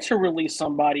I, were to release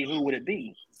somebody, who would it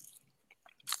be?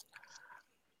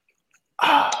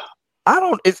 I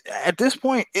don't. It's at this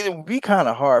point. It would be kind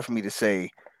of hard for me to say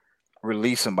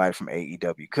release somebody from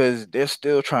AEW because they're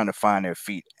still trying to find their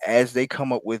feet as they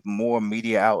come up with more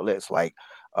media outlets like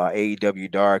AEW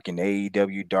Dark and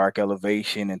AEW Dark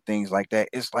Elevation and things like that.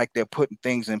 It's like they're putting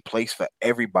things in place for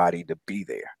everybody to be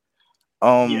there.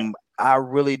 Yeah. I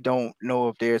really don't know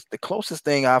if there's the closest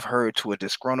thing I've heard to a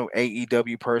disgruntled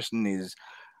AEW person is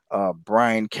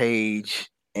Brian Cage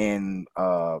and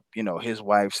his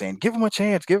wife saying give him a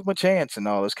chance and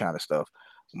all this kind of stuff,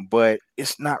 but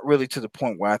it's not really to the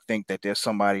point where I think that there's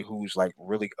somebody who's like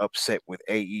really upset with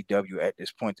AEW at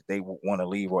this point that they would want to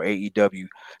leave, or AEW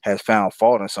has found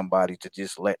fault in somebody to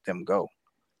just let them go,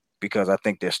 because I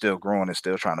think they're still growing and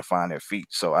still trying to find their feet.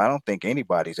 So I don't think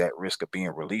anybody's at risk of being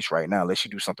released right now unless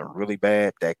you do something really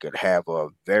bad that could have a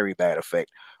very bad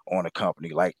effect on a company.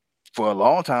 Like for a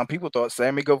long time, people thought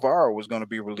Sammy Guevara was going to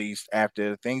be released after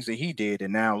the things that he did,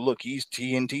 and now look, he's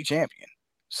TNT champion.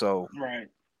 So Right.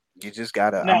 you just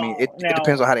gotta. I mean, Now, it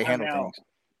depends on how they uh, handle now, things.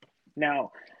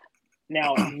 now,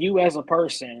 now, you as a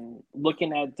person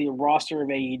looking at the roster of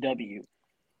AEW,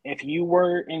 if you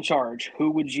were in charge,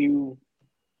 who would you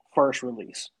first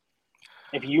release?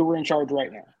 If you were in charge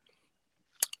right now.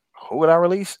 Who would I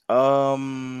release?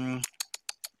 I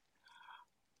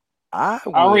I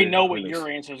already would know what release. your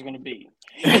answer is going to be.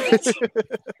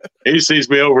 He sees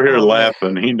me over here Oh, man.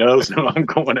 laughing. He knows who I'm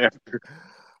going after.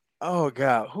 Oh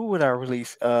God, who would I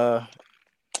release?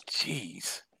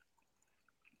 Jeez.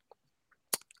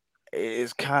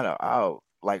 It's kind of out.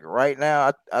 Like right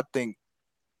now, I think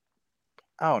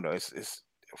I don't know. It's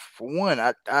for one,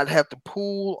 I'd have to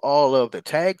pool all of the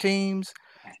tag teams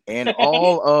and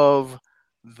all of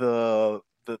the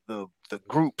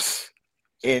groups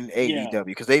in Yeah. AEW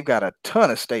because they've got a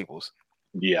ton of stables.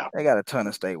 Yeah. They got a ton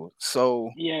of stables.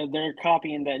 So Yeah, they're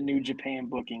copying that New Japan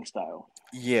booking style.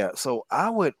 Yeah, so I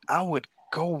would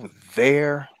go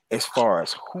there as far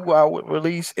as who I would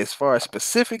release. As far as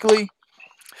specifically,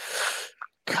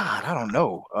 God, I don't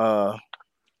know.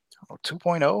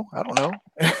 2.0, I don't know.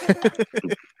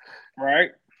 right?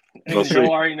 Well, And see, Joe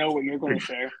already know what you're going to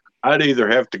say. I'd either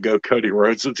have to go Cody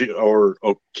Rhodes or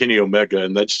Kenny Omega,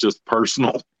 and that's just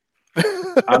personal.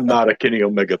 I'm not a Kenny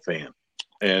Omega fan,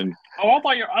 and Oh, I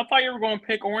thought you were going to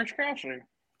pick Orange Cassidy.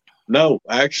 no,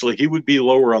 actually, he would be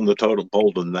lower on the totem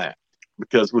pole than that.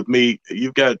 Because with me,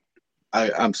 you've got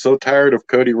I'm so tired of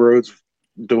Cody Rhodes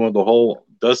doing the whole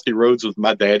Dusty Rhodes with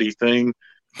my daddy thing,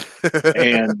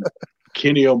 and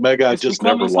Kenny Omega I It's just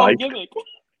become never his whole liked. gimmick.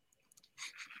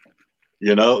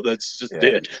 That's just Yeah.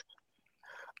 it.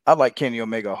 I like Kenny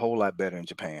Omega a whole lot better in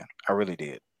Japan. I really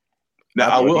did. Now, I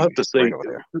I thought will he have to was say, great over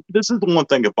there. this is the one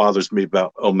thing that bothers me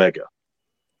about Omega.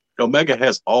 Omega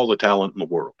has all the talent in the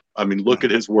world. I mean, look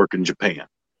at his work in Japan.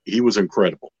 He was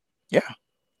incredible. Yeah.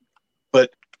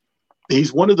 But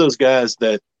he's one of those guys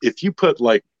that if you put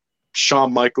like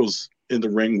Shawn Michaels in the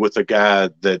ring with a guy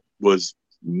that was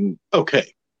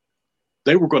okay,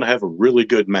 they were going to have a really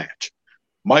good match.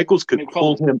 Michaels could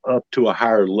pull him up to a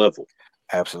higher level.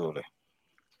 Absolutely.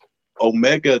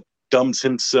 Omega dumbs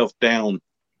himself down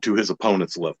to his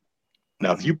opponent's level.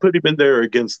 Now, if you put him in there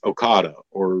against Okada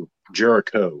or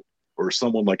Jericho or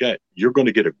someone like that, you're going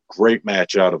to get a great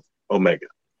match out of Omega.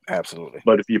 Absolutely.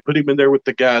 But if you put him in there with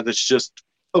the guy that's just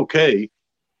okay,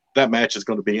 that match is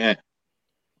going to be in.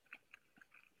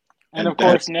 And of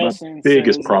course, that's Nelson my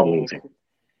biggest says, problem with him.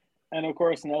 and of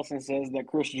course, Nelson says that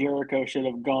Chris Jericho should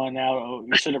have gone out,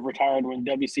 should have retired when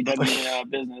WCW went out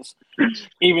of business.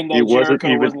 Even though He wasn't Jericho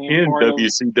even wasn't even in part of,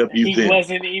 WCW he then.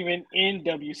 wasn't even in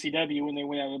WCW when they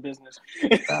went out of business.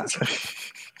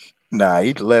 Nah,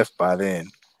 he left by then.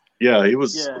 Yeah, he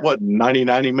was Yeah. what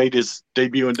 99. He made his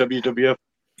debut in WWF.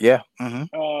 Yeah.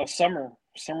 Summer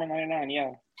 '99.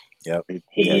 Yeah. Yep.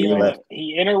 He left.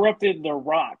 he interrupted The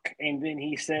Rock, and then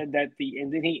he said that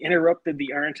then he interrupted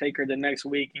the Undertaker the next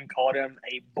week and called him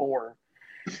a bore.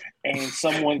 And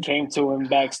someone came to him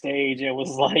backstage and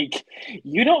was like,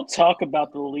 "You don't talk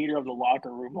about the leader of the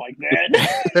locker room like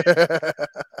that."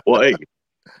 Well, hey,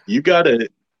 you gotta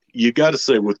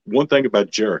say with one thing about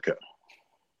Jericho,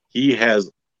 he has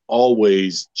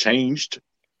always changed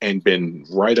and been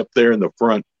right up there in the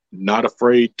front, not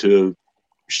afraid to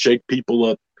shake people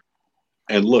up.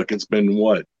 And look, it's been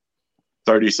what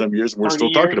 30 some years, and we're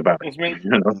still talking about it. It's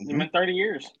been 30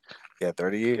 years. Yeah,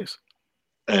 30 years.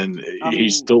 And he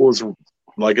still is,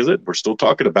 like I said, we're still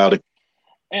talking about it.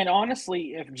 And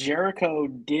honestly, if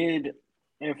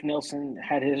Nelson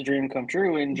had his dream come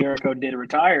true and Jericho did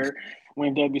retire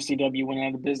when WCW went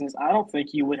out of business, I don't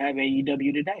think you would have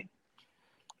AEW today.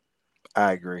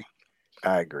 I agree.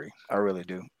 I really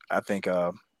do. I think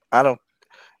him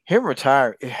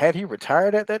retire. Had he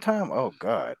retired at that time, oh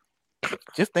God,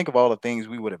 just think of all the things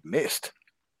we would have missed.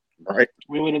 Right.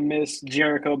 We would have missed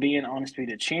Jericho being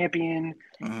Undisputed Champion.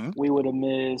 We would have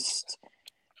missed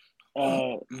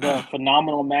the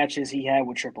phenomenal matches he had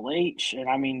with Triple H, and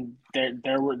I mean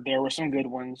there were some good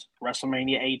ones.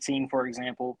 WrestleMania 18, for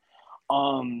example.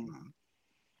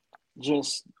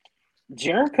 Just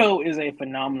Jericho is a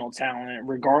phenomenal talent,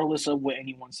 regardless of what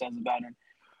anyone says about him.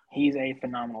 He's a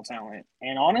phenomenal talent,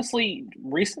 and honestly,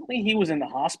 recently he was in the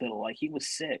hospital, like he was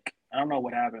sick. I don't know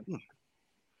what happened.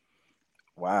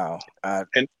 Wow.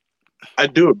 And I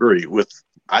do agree with.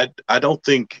 I don't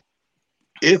think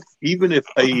even if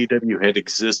AEW had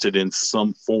existed in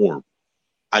some form,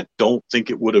 I don't think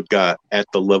it would have got at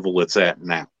the level it's at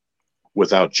now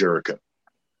without Jericho.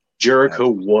 Jericho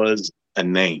was a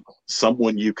name,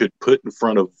 someone you could put in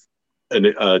front of a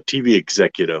TV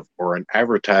executive or an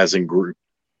advertising group,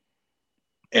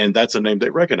 and that's a name they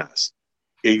recognize.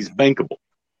 He's bankable.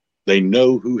 They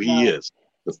know who he is.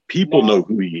 The people know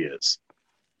who he is.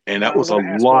 And that was a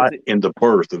lot in the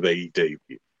birth of AEW.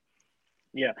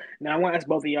 Yeah. Now, I want to ask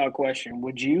both of y'all a question.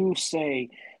 Would you say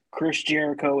Chris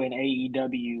Jericho in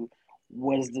AEW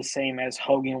was the same as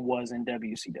Hogan was in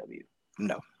WCW?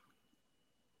 No.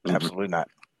 Absolutely not.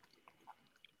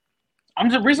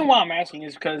 The reason why I'm asking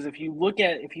is because if you look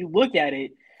at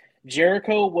it,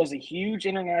 Jericho was a huge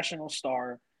international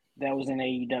star that was in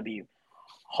AEW.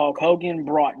 Hulk Hogan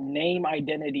brought name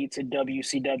identity to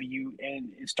WCW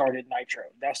and it started Nitro.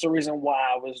 That's the reason why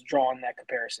I was drawing that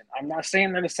comparison. I'm not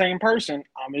saying they're the same person.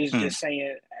 I'm just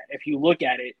saying if you look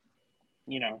at it,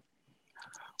 you know.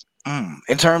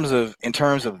 In terms of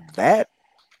that,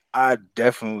 I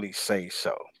definitely say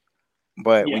so.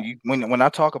 But when I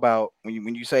talk about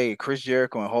when you say Chris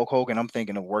Jericho and Hulk Hogan, I'm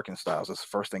thinking of working styles. That's the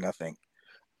first thing I think.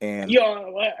 And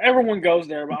everyone goes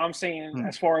there, but I'm saying Hmm.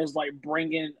 as far as like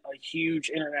bringing a huge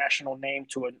international name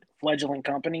to a fledgling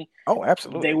company, oh,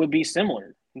 absolutely, they would be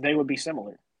similar. They would be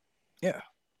similar. yeah.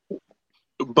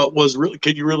 But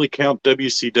can you really count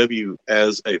WCW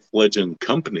as a fledgling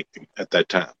company at that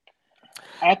time?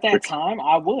 At that time,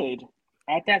 I would.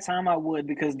 At that time, I would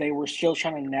because they were still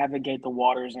trying to navigate the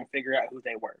waters and figure out who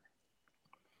they were.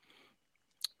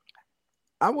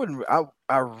 I wouldn't.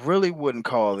 I really wouldn't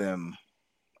call them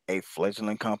a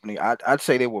fledgling company. I'd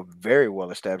say they were very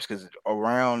well established because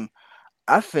around,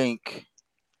 I think,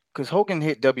 because Hogan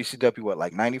hit WCW what,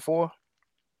 like 94.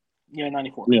 Yeah,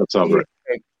 94. Yeah, it sounds Yeah.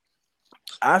 right.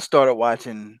 I started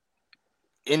watching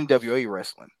NWA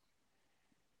wrestling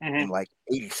in Mm-hmm. like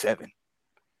 87.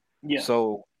 Yeah.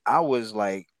 So I was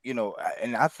like,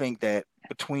 and I think that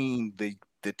between the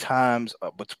times,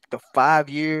 but the 5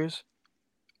 years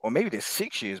or maybe the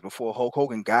 6 years before Hulk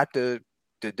Hogan got the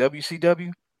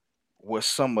WCW was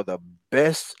some of the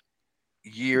best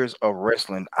years of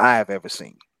wrestling I have ever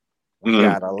seen. We Mhm.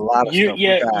 got a lot of stuff.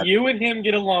 We got You and him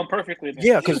get along perfectly. Then.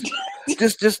 yeah,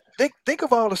 because just think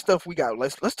of all the stuff we got.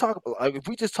 Let's talk about, like, if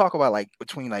we just talk about like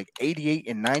between like 88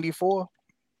 and 94.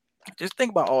 Just think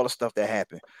about all the stuff that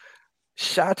happened.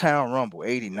 Chi-Town Rumble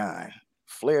 89,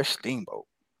 Flair Steamboat.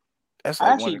 That's I like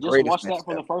one of actually the just greatest watched that matches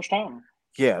for ever. the first time.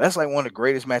 Yeah, that's like one of the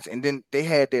greatest matches. And then they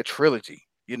had their trilogy,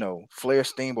 Flair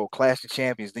Steamboat, Clash of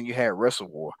Champions. Then you had Wrestle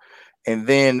War. And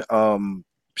then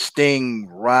Sting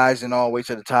rising all the way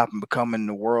to the top and becoming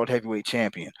the world heavyweight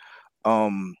champion.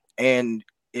 And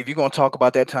if you're gonna talk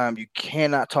about that time, you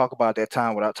cannot talk about that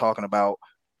time without talking about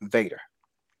Vader.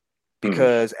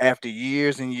 Because after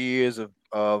years and years of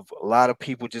a lot of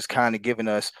people just kind of giving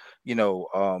us,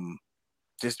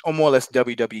 just more or less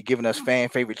WWE giving us fan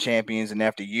favorite champions, and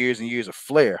after years and years of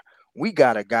Flair, we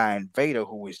got a guy in Vader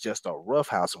who was just a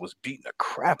roughhouse and was beating the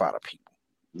crap out of people.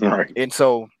 All right. And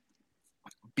so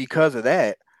because of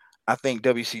that, I think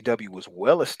WCW was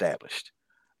well established.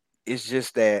 It's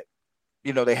just that,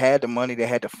 they had the money, they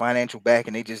had the financial back,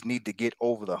 and they just need to get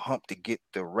over the hump to get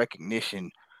the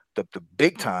recognition, the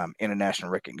big time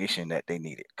international recognition that they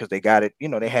needed. Because they got it,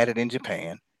 they had it in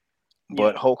Japan,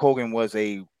 but Yeah. Hulk Hogan was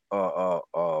a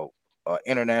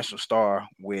international star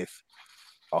with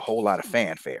a whole lot of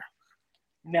fanfare.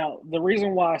 Now, the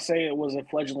reason why I say it was a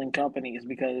fledgling company is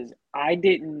because I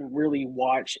didn't really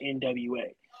watch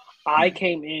NWA. I Hmm.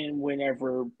 came in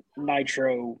whenever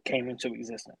Nitro came into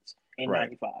existence in Right.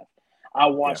 '95. I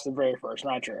Yeah. watched the very first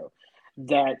Nitro.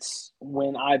 That's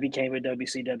when I became a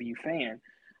WCW fan.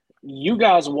 You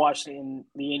guys watched in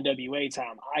the NWA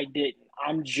time. I didn't.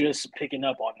 I'm just picking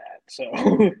up on that.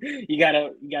 So you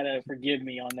gotta forgive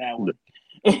me on that one.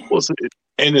 Well,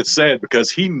 and it's sad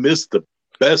because he missed the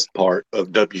best part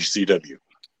of WCW.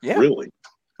 Yeah. Really.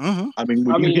 Hmm. I mean,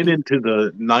 when you get into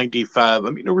the 95,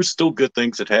 I mean, there were still good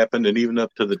things that happened. And even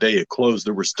up to the day it closed,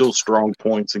 there were still strong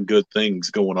points and good things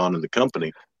going on in the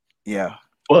company. Yeah.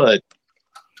 But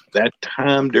that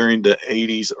time during the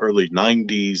 80s, early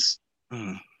 90s,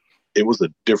 Mm. it was a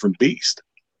different beast.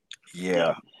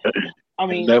 Yeah. I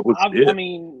mean, that was it. I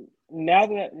mean, now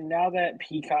that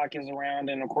Peacock is around,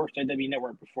 and of course the W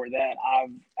Network before that,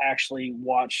 I've actually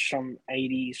watched some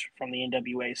 '80s from the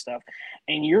NWA stuff,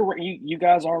 and you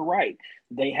guys are right.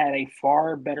 They had a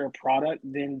far better product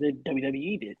than the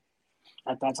WWE did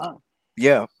at that time.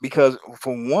 Yeah, because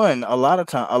for one, a lot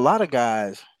of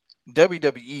guys,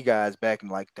 WWE guys back in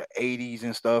like the 80s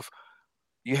and stuff,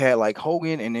 you had like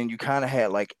Hogan, and then you kind of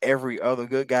had like every other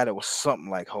good guy that was something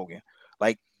like Hogan.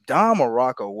 Like Don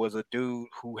Morocco was a dude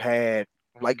who had,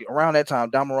 like, around that time,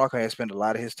 Don Morocco had spent a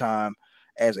lot of his time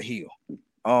as a heel.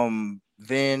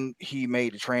 Then he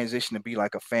made the transition to be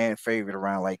like a fan favorite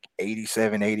around like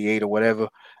 87, 88 or whatever.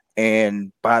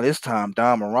 And by this time,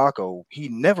 Don Morocco, he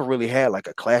never really had like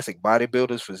a classic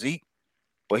bodybuilder's physique,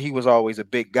 but he was always a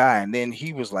big guy. And then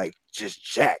he was like just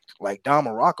jacked. Like Don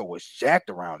Morocco was jacked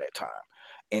around that time.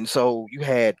 And so you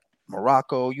had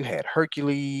Morocco, you had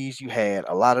Hercules, you had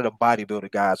a lot of the bodybuilder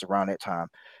guys around that time.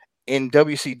 In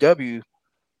WCW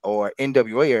or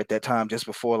NWA at that time, just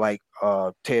before like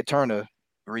Ted Turner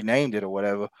renamed it or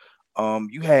whatever,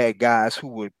 you had guys who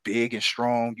were big and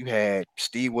strong. You had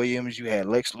Steve Williams, you had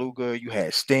Lex Luger, you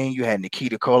had Sting, you had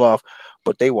Nikita Koloff,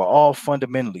 but they were all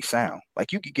fundamentally sound.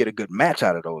 Like you could get a good match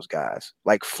out of those guys.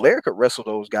 Like Flair could wrestle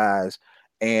those guys,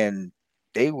 and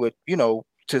they would,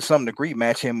 to some degree,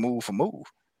 match him move for move.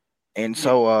 And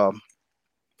so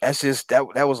that's just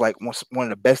that was like one of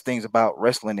the best things about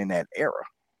wrestling in that era.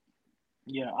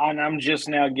 Yeah, and I'm just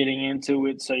now getting into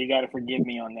it, so you got to forgive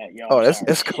me on that, y'all. Oh, I'm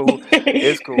that's cool.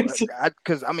 It's cool. sorry.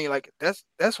 Because I mean, like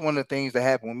that's one of the things that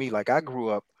happened with me. Like I grew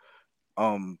up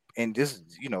And this,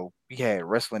 we had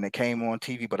wrestling that came on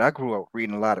TV, but I grew up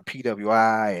reading a lot of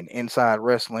PWI and Inside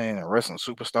Wrestling and Wrestling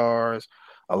Superstars,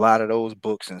 a lot of those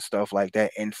books and stuff like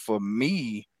that. And for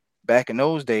me, back in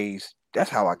those days, that's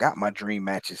how I got my dream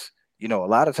matches. A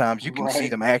lot of times you can see Right.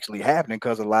 them actually happening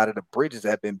because a lot of the bridges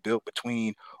have been built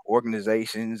between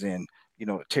organizations, and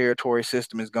the territory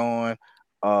system is gone.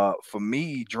 For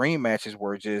me, dream matches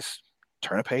were just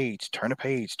turn a page, turn a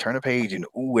page, turn a page, and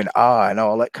ooh and ah and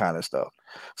all that kind of stuff.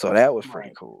 So that was pretty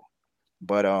Right. cool.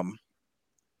 But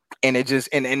and it just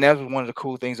and that was one of the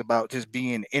cool things about just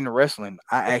being in wrestling.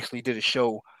 I actually did a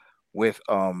show with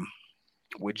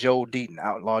Joe Deaton,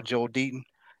 Outlaw Joe Deaton,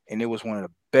 and it was one of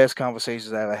the best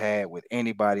conversations I ever had with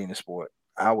anybody in the sport.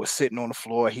 I was sitting on the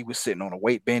floor, he was sitting on a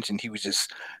weight bench, and he was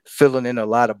just filling in a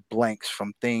lot of blanks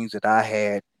from things that I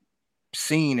had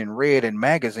seen and read in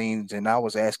magazines. And I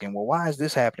was asking, well, why is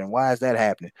this happening? Why is that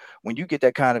happening? When you get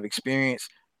that kind of experience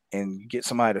and you get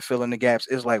somebody to fill in the gaps,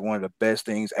 it's like one of the best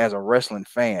things as a wrestling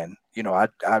fan.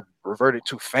 I reverted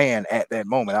to fan at that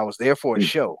moment. I was there for a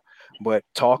show, but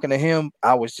talking to him,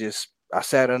 I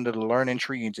sat under the learning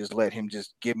tree and just let him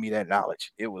just give me that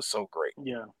knowledge. It was so great.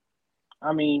 Yeah.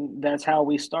 I mean, that's how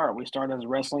we start. We start as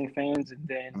wrestling fans, and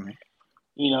then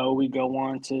Mhm. we go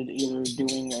on to either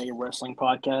doing a wrestling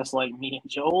podcast like me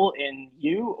and Joel and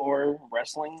you, or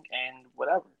wrestling and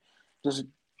whatever. Just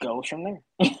goes from there.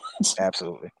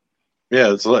 Absolutely.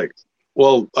 Yeah, it's like,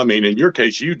 well, I mean, in your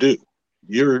case, you do.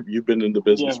 You've been in the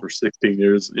business Yeah. for 16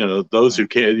 years. Those who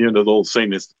can, the old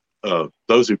saying is,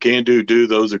 those who can do,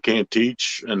 those who can't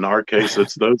teach. In our case,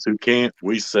 it's those who can't.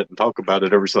 We sit and talk about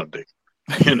it every Sunday.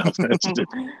 That's just,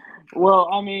 Well,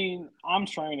 I mean, I'm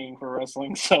training for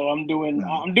wrestling, so I'm doing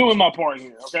Mhm. I'm doing my part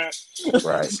here. Okay.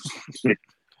 Right.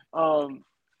 um,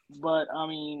 but I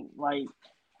mean, like,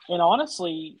 and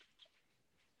honestly,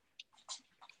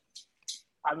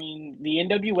 I mean, the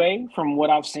NWA, from what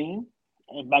I've seen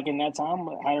back in that time,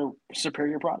 had a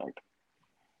superior product.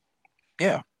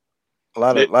 Yeah. A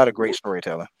lot of great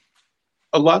storytelling.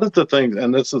 a lot of the things,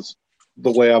 and this is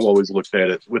the way I've always looked at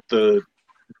it, with the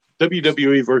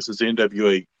WWE versus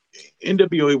NWA.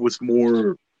 NWA was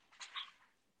more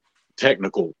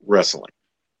technical wrestling,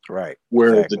 Right.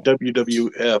 where the Exactly.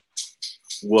 WWF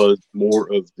was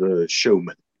more of the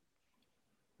showman.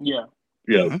 Yeah,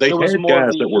 Mhm. They it was had more of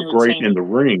guys that the were great in entertainment. the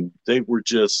ring. They were It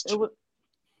just, was.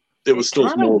 it was It still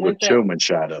kind of more of a went that. showman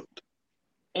side of it.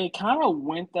 It kind of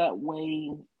went that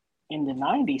way in the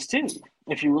 '90s too,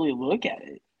 if you really look at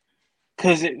it,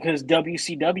 because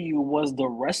WCW was the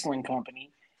wrestling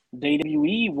company,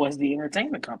 WWE was the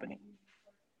entertainment company.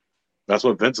 That's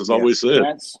what Vince has Yeah. always said.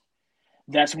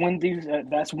 That's when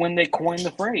they coined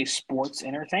the phrase sports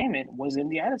entertainment was in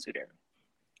the Attitude Era.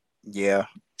 Yeah.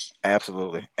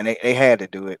 Absolutely. And they had to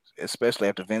do it, especially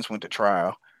after Vince went to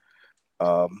trial.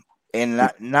 Um, and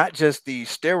not just the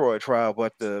steroid trial,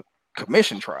 but the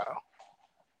commission trial.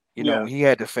 Yeah, He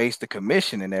had to face the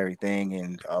commission and everything,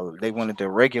 and they wanted to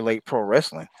regulate pro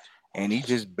wrestling, and he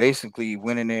just basically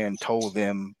went in there and told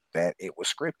them that it was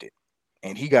scripted,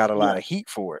 and he got a lot yeah, of heat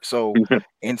for it. So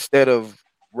instead of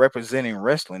representing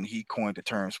wrestling, he coined the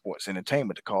term sports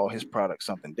entertainment to call his product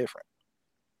something different.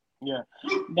 yeah.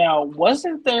 Now,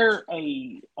 wasn't there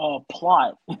a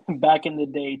plot back in the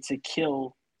day to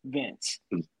kill Vince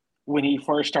when he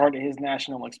first started his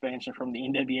national expansion from the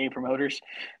NWA promoters?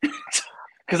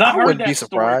 Because I I heard wouldn't be that story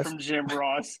surprised. from Jim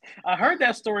Ross. I heard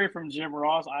that story from Jim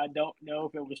Ross. I don't know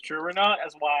if it was true or not.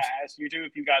 That's why I asked you two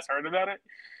if you guys heard about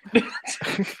it.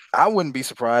 I wouldn't be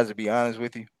surprised, to be honest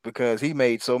with you, because he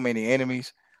made so many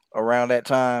enemies around that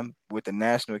time with the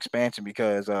national expansion,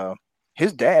 because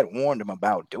his dad warned him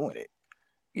about doing it,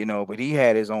 but he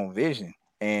had his own vision,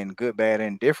 and good, bad,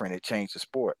 and different, it changed the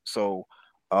sport. So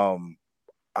um,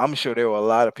 I'm sure there were a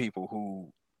lot of people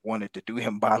who wanted to do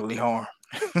him bodily harm.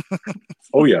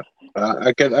 Oh yeah,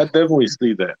 I definitely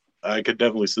see that. I could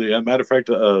definitely see that. Matter of fact,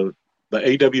 the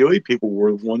AWA people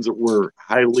were the ones that were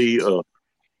highly Oh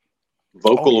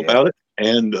vocal yeah, about it,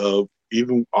 and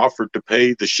even offered to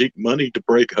pay the Sheik money to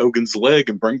break Hogan's leg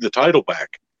and bring the title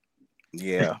back.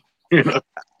 yeah. You know,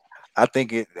 I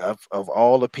think of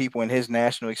all the people in his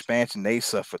national expansion, they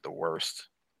suffered the worst.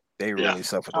 They yeah. really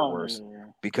suffered the Oh worst, yeah,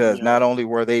 because yeah, not only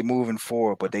were they moving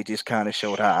forward, but they just kind of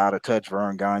showed how out of touch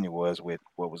Vern Gagne was with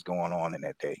what was going on in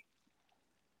that day.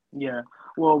 yeah.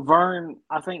 Well, Vern,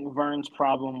 I think Vern's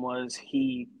problem was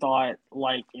he thought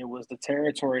like it was the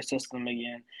territory system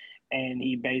again, and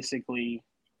he basically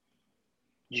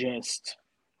just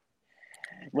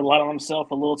relied on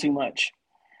himself a little too much.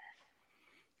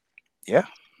 Yeah,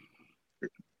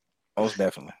 most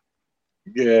definitely.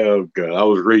 Yeah, oh God. I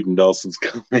was reading Dawson's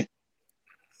comment.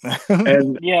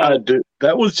 And Yeah.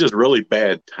 that was just really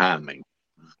bad timing,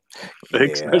 Yeah.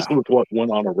 especially with what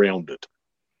went on around it.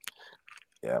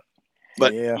 Yep.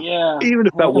 But Yeah. Yeah. even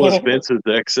if that was Vince's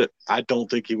exit, I don't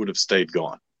think he would have stayed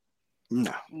gone.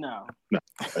 No. No. No.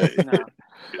 No.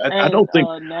 I don't think,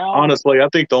 now, honestly, I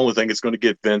think the only thing that's going to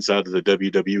get Vince out of the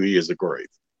WWE is a grave.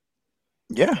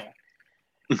 Yeah.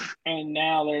 and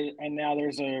now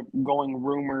there's a going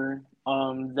rumor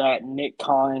that Nick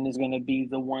Khan is going to be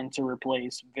the one to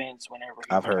replace Vince whenever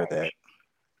he I've heard retires. that.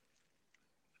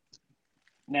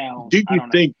 Now, Do I you don't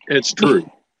know. think it's true?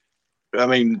 I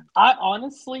mean, I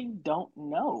honestly don't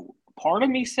know. Part of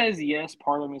me says yes,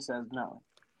 part of me says no.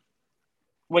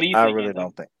 What do you I think, really Anthony?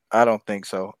 don't think. I don't think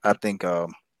so. I think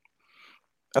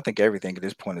everything at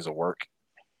this point is a work.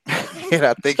 And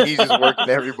I think he's just working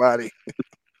everybody.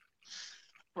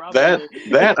 Probably.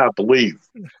 that I believe.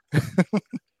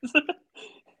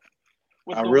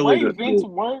 With I the really way do. Vince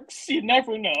works, you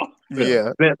never know.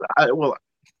 Yeah. Vince,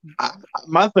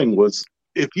 my thing was,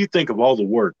 if you think of all the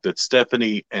work that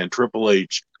Stephanie and Triple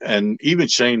H and even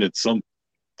Shane at some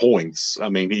points, I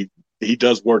mean, he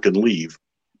does work and leave.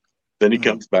 Then he Mhm.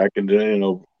 comes back and,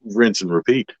 rinse and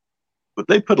repeat. But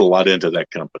they put a lot into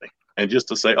that company. And just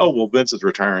to say, oh, well, Vince is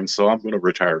retiring, so I'm going to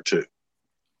retire too.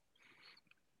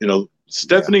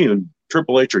 Stephanie and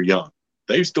Triple H are young.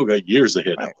 They've still got years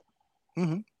ahead of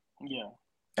them. Yeah.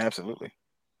 Absolutely.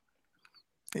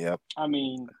 Yep. I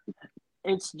mean,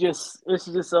 it's just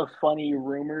a funny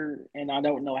rumor, and I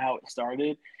don't know how it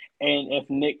started.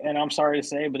 And I'm sorry to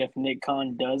say, but if Nick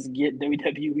Khan does get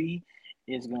WWE,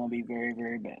 it's going to be very,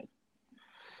 very bad.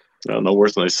 No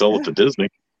worse than they sell it to Disney.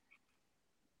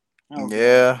 Oh,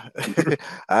 Yeah.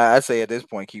 I say at this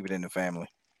point, keep it in the family.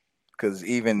 Because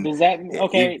even does that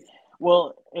okay?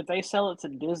 Well, if they sell it to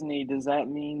Disney, does that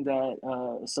mean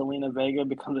that Selena Vega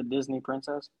becomes a Disney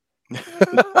princess?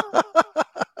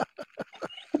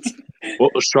 Well,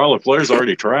 Charlotte Flair's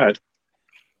already tried.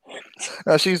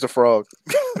 She's the frog.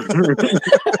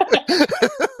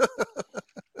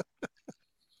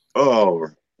 Oh,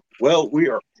 well, we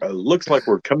are. Looks like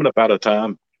we're coming up out of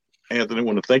time. Anthony, I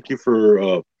want to thank you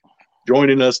for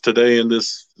joining us today in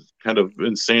this kind of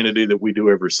insanity that we do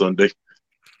every Sunday.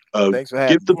 Thanks for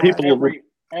having Give the me, people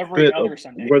every bit other of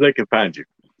Sunday. where they can find you.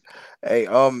 Hey,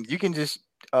 you can just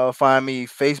find me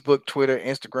Facebook, Twitter,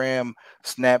 Instagram,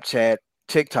 Snapchat,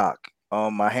 TikTok.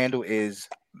 My handle is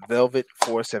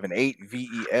Velvet478,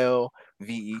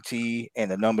 VELVET,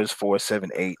 and the number's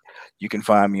 478. You can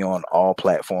find me on all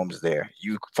platforms there.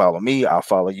 You follow me, I'll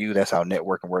follow you. That's how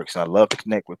networking works. And I love to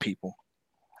connect with people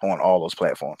on all those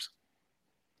platforms.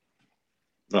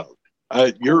 No,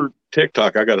 your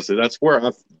TikTok, I got to say, that's where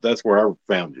I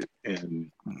found you,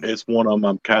 and it's one of them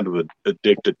I'm kind of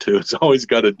addicted to. It's always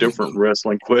got a different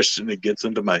wrestling question that gets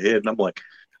into my head, and I'm like,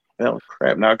 well,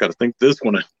 crap, now I got to think this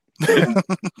one.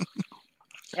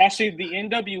 Actually, the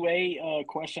NWA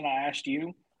question I asked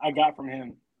you, I got from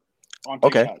him on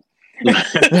Okay.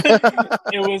 TikTok.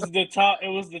 It was the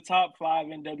top 5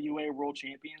 NWA world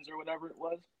champions or whatever it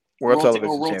was. World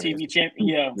Television World Champions. TV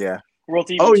champion. Yeah. World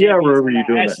TV. Oh yeah, I champions. remember And you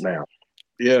doing asked, that now.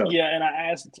 Yeah. Yeah, and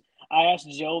I asked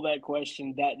Joe that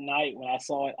question that night when I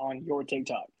saw it on your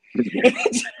TikTok.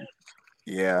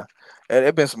 Yeah, there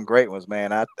have been some great ones,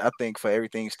 man. I think for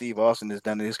everything Steve Austin has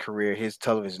done in his career, his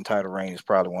television title reign is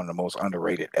probably one of the most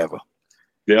underrated ever.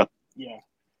 Yeah. Yeah.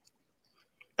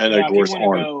 And Now, of course, if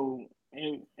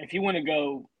you want to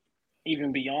go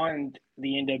even beyond the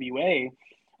NWA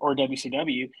or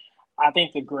WCW, I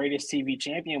think the greatest TV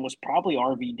champion was probably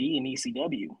RVD in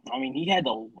ECW. I mean, he had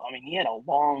a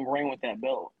long reign with that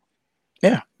belt.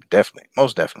 Yeah, definitely,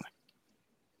 most definitely.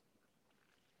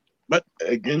 But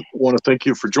again, want to thank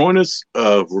you for joining us.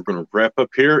 We're going to wrap up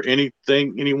here.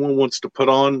 Anything anyone wants to put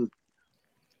on?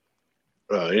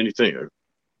 Anything?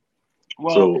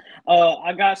 Well,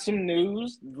 I got some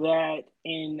news that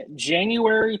in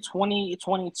January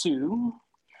 2022,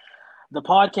 the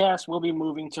podcast will be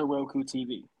moving to Roku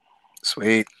TV.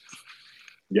 Sweet.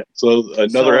 Yeah. So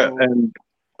and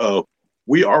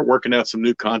we are working out some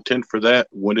new content for that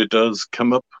when it does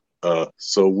come up.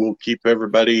 So we'll keep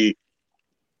everybody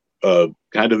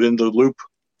kind of in the loop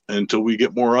until we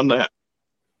get more on that.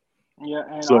 Yeah,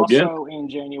 and so also in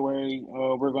January,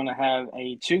 we're going to have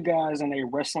a 2 Guys and a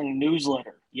Wrestling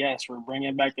newsletter. Yes, we're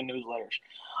bringing back the newsletters.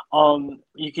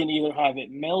 You can either have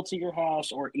it mailed to your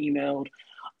house or emailed.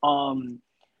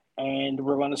 And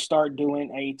we're going to start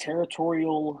doing a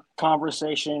territorial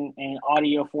conversation and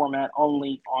audio format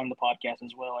only on the podcast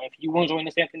as well. If you want to join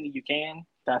us, Anthony, you can.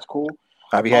 That's cool.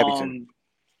 I'll be happy to.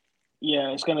 Yeah,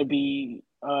 it's going to be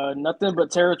nothing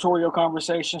but territorial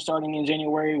conversation starting in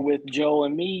January with Joe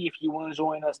and me. If you want to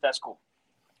join us, that's cool.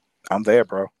 I'm there,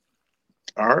 bro.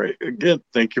 All right. Again,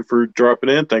 thank you for dropping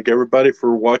in. Thank everybody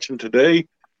for watching today.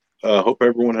 Hope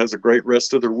everyone has a great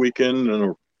rest of their weekend and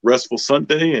a restful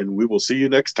Sunday, and we will see you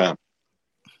next time.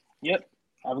 Yep.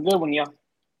 Have a good one, y'all.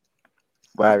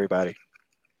 Bye, everybody.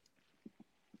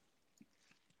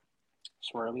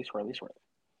 Swirly, swirly, swirly.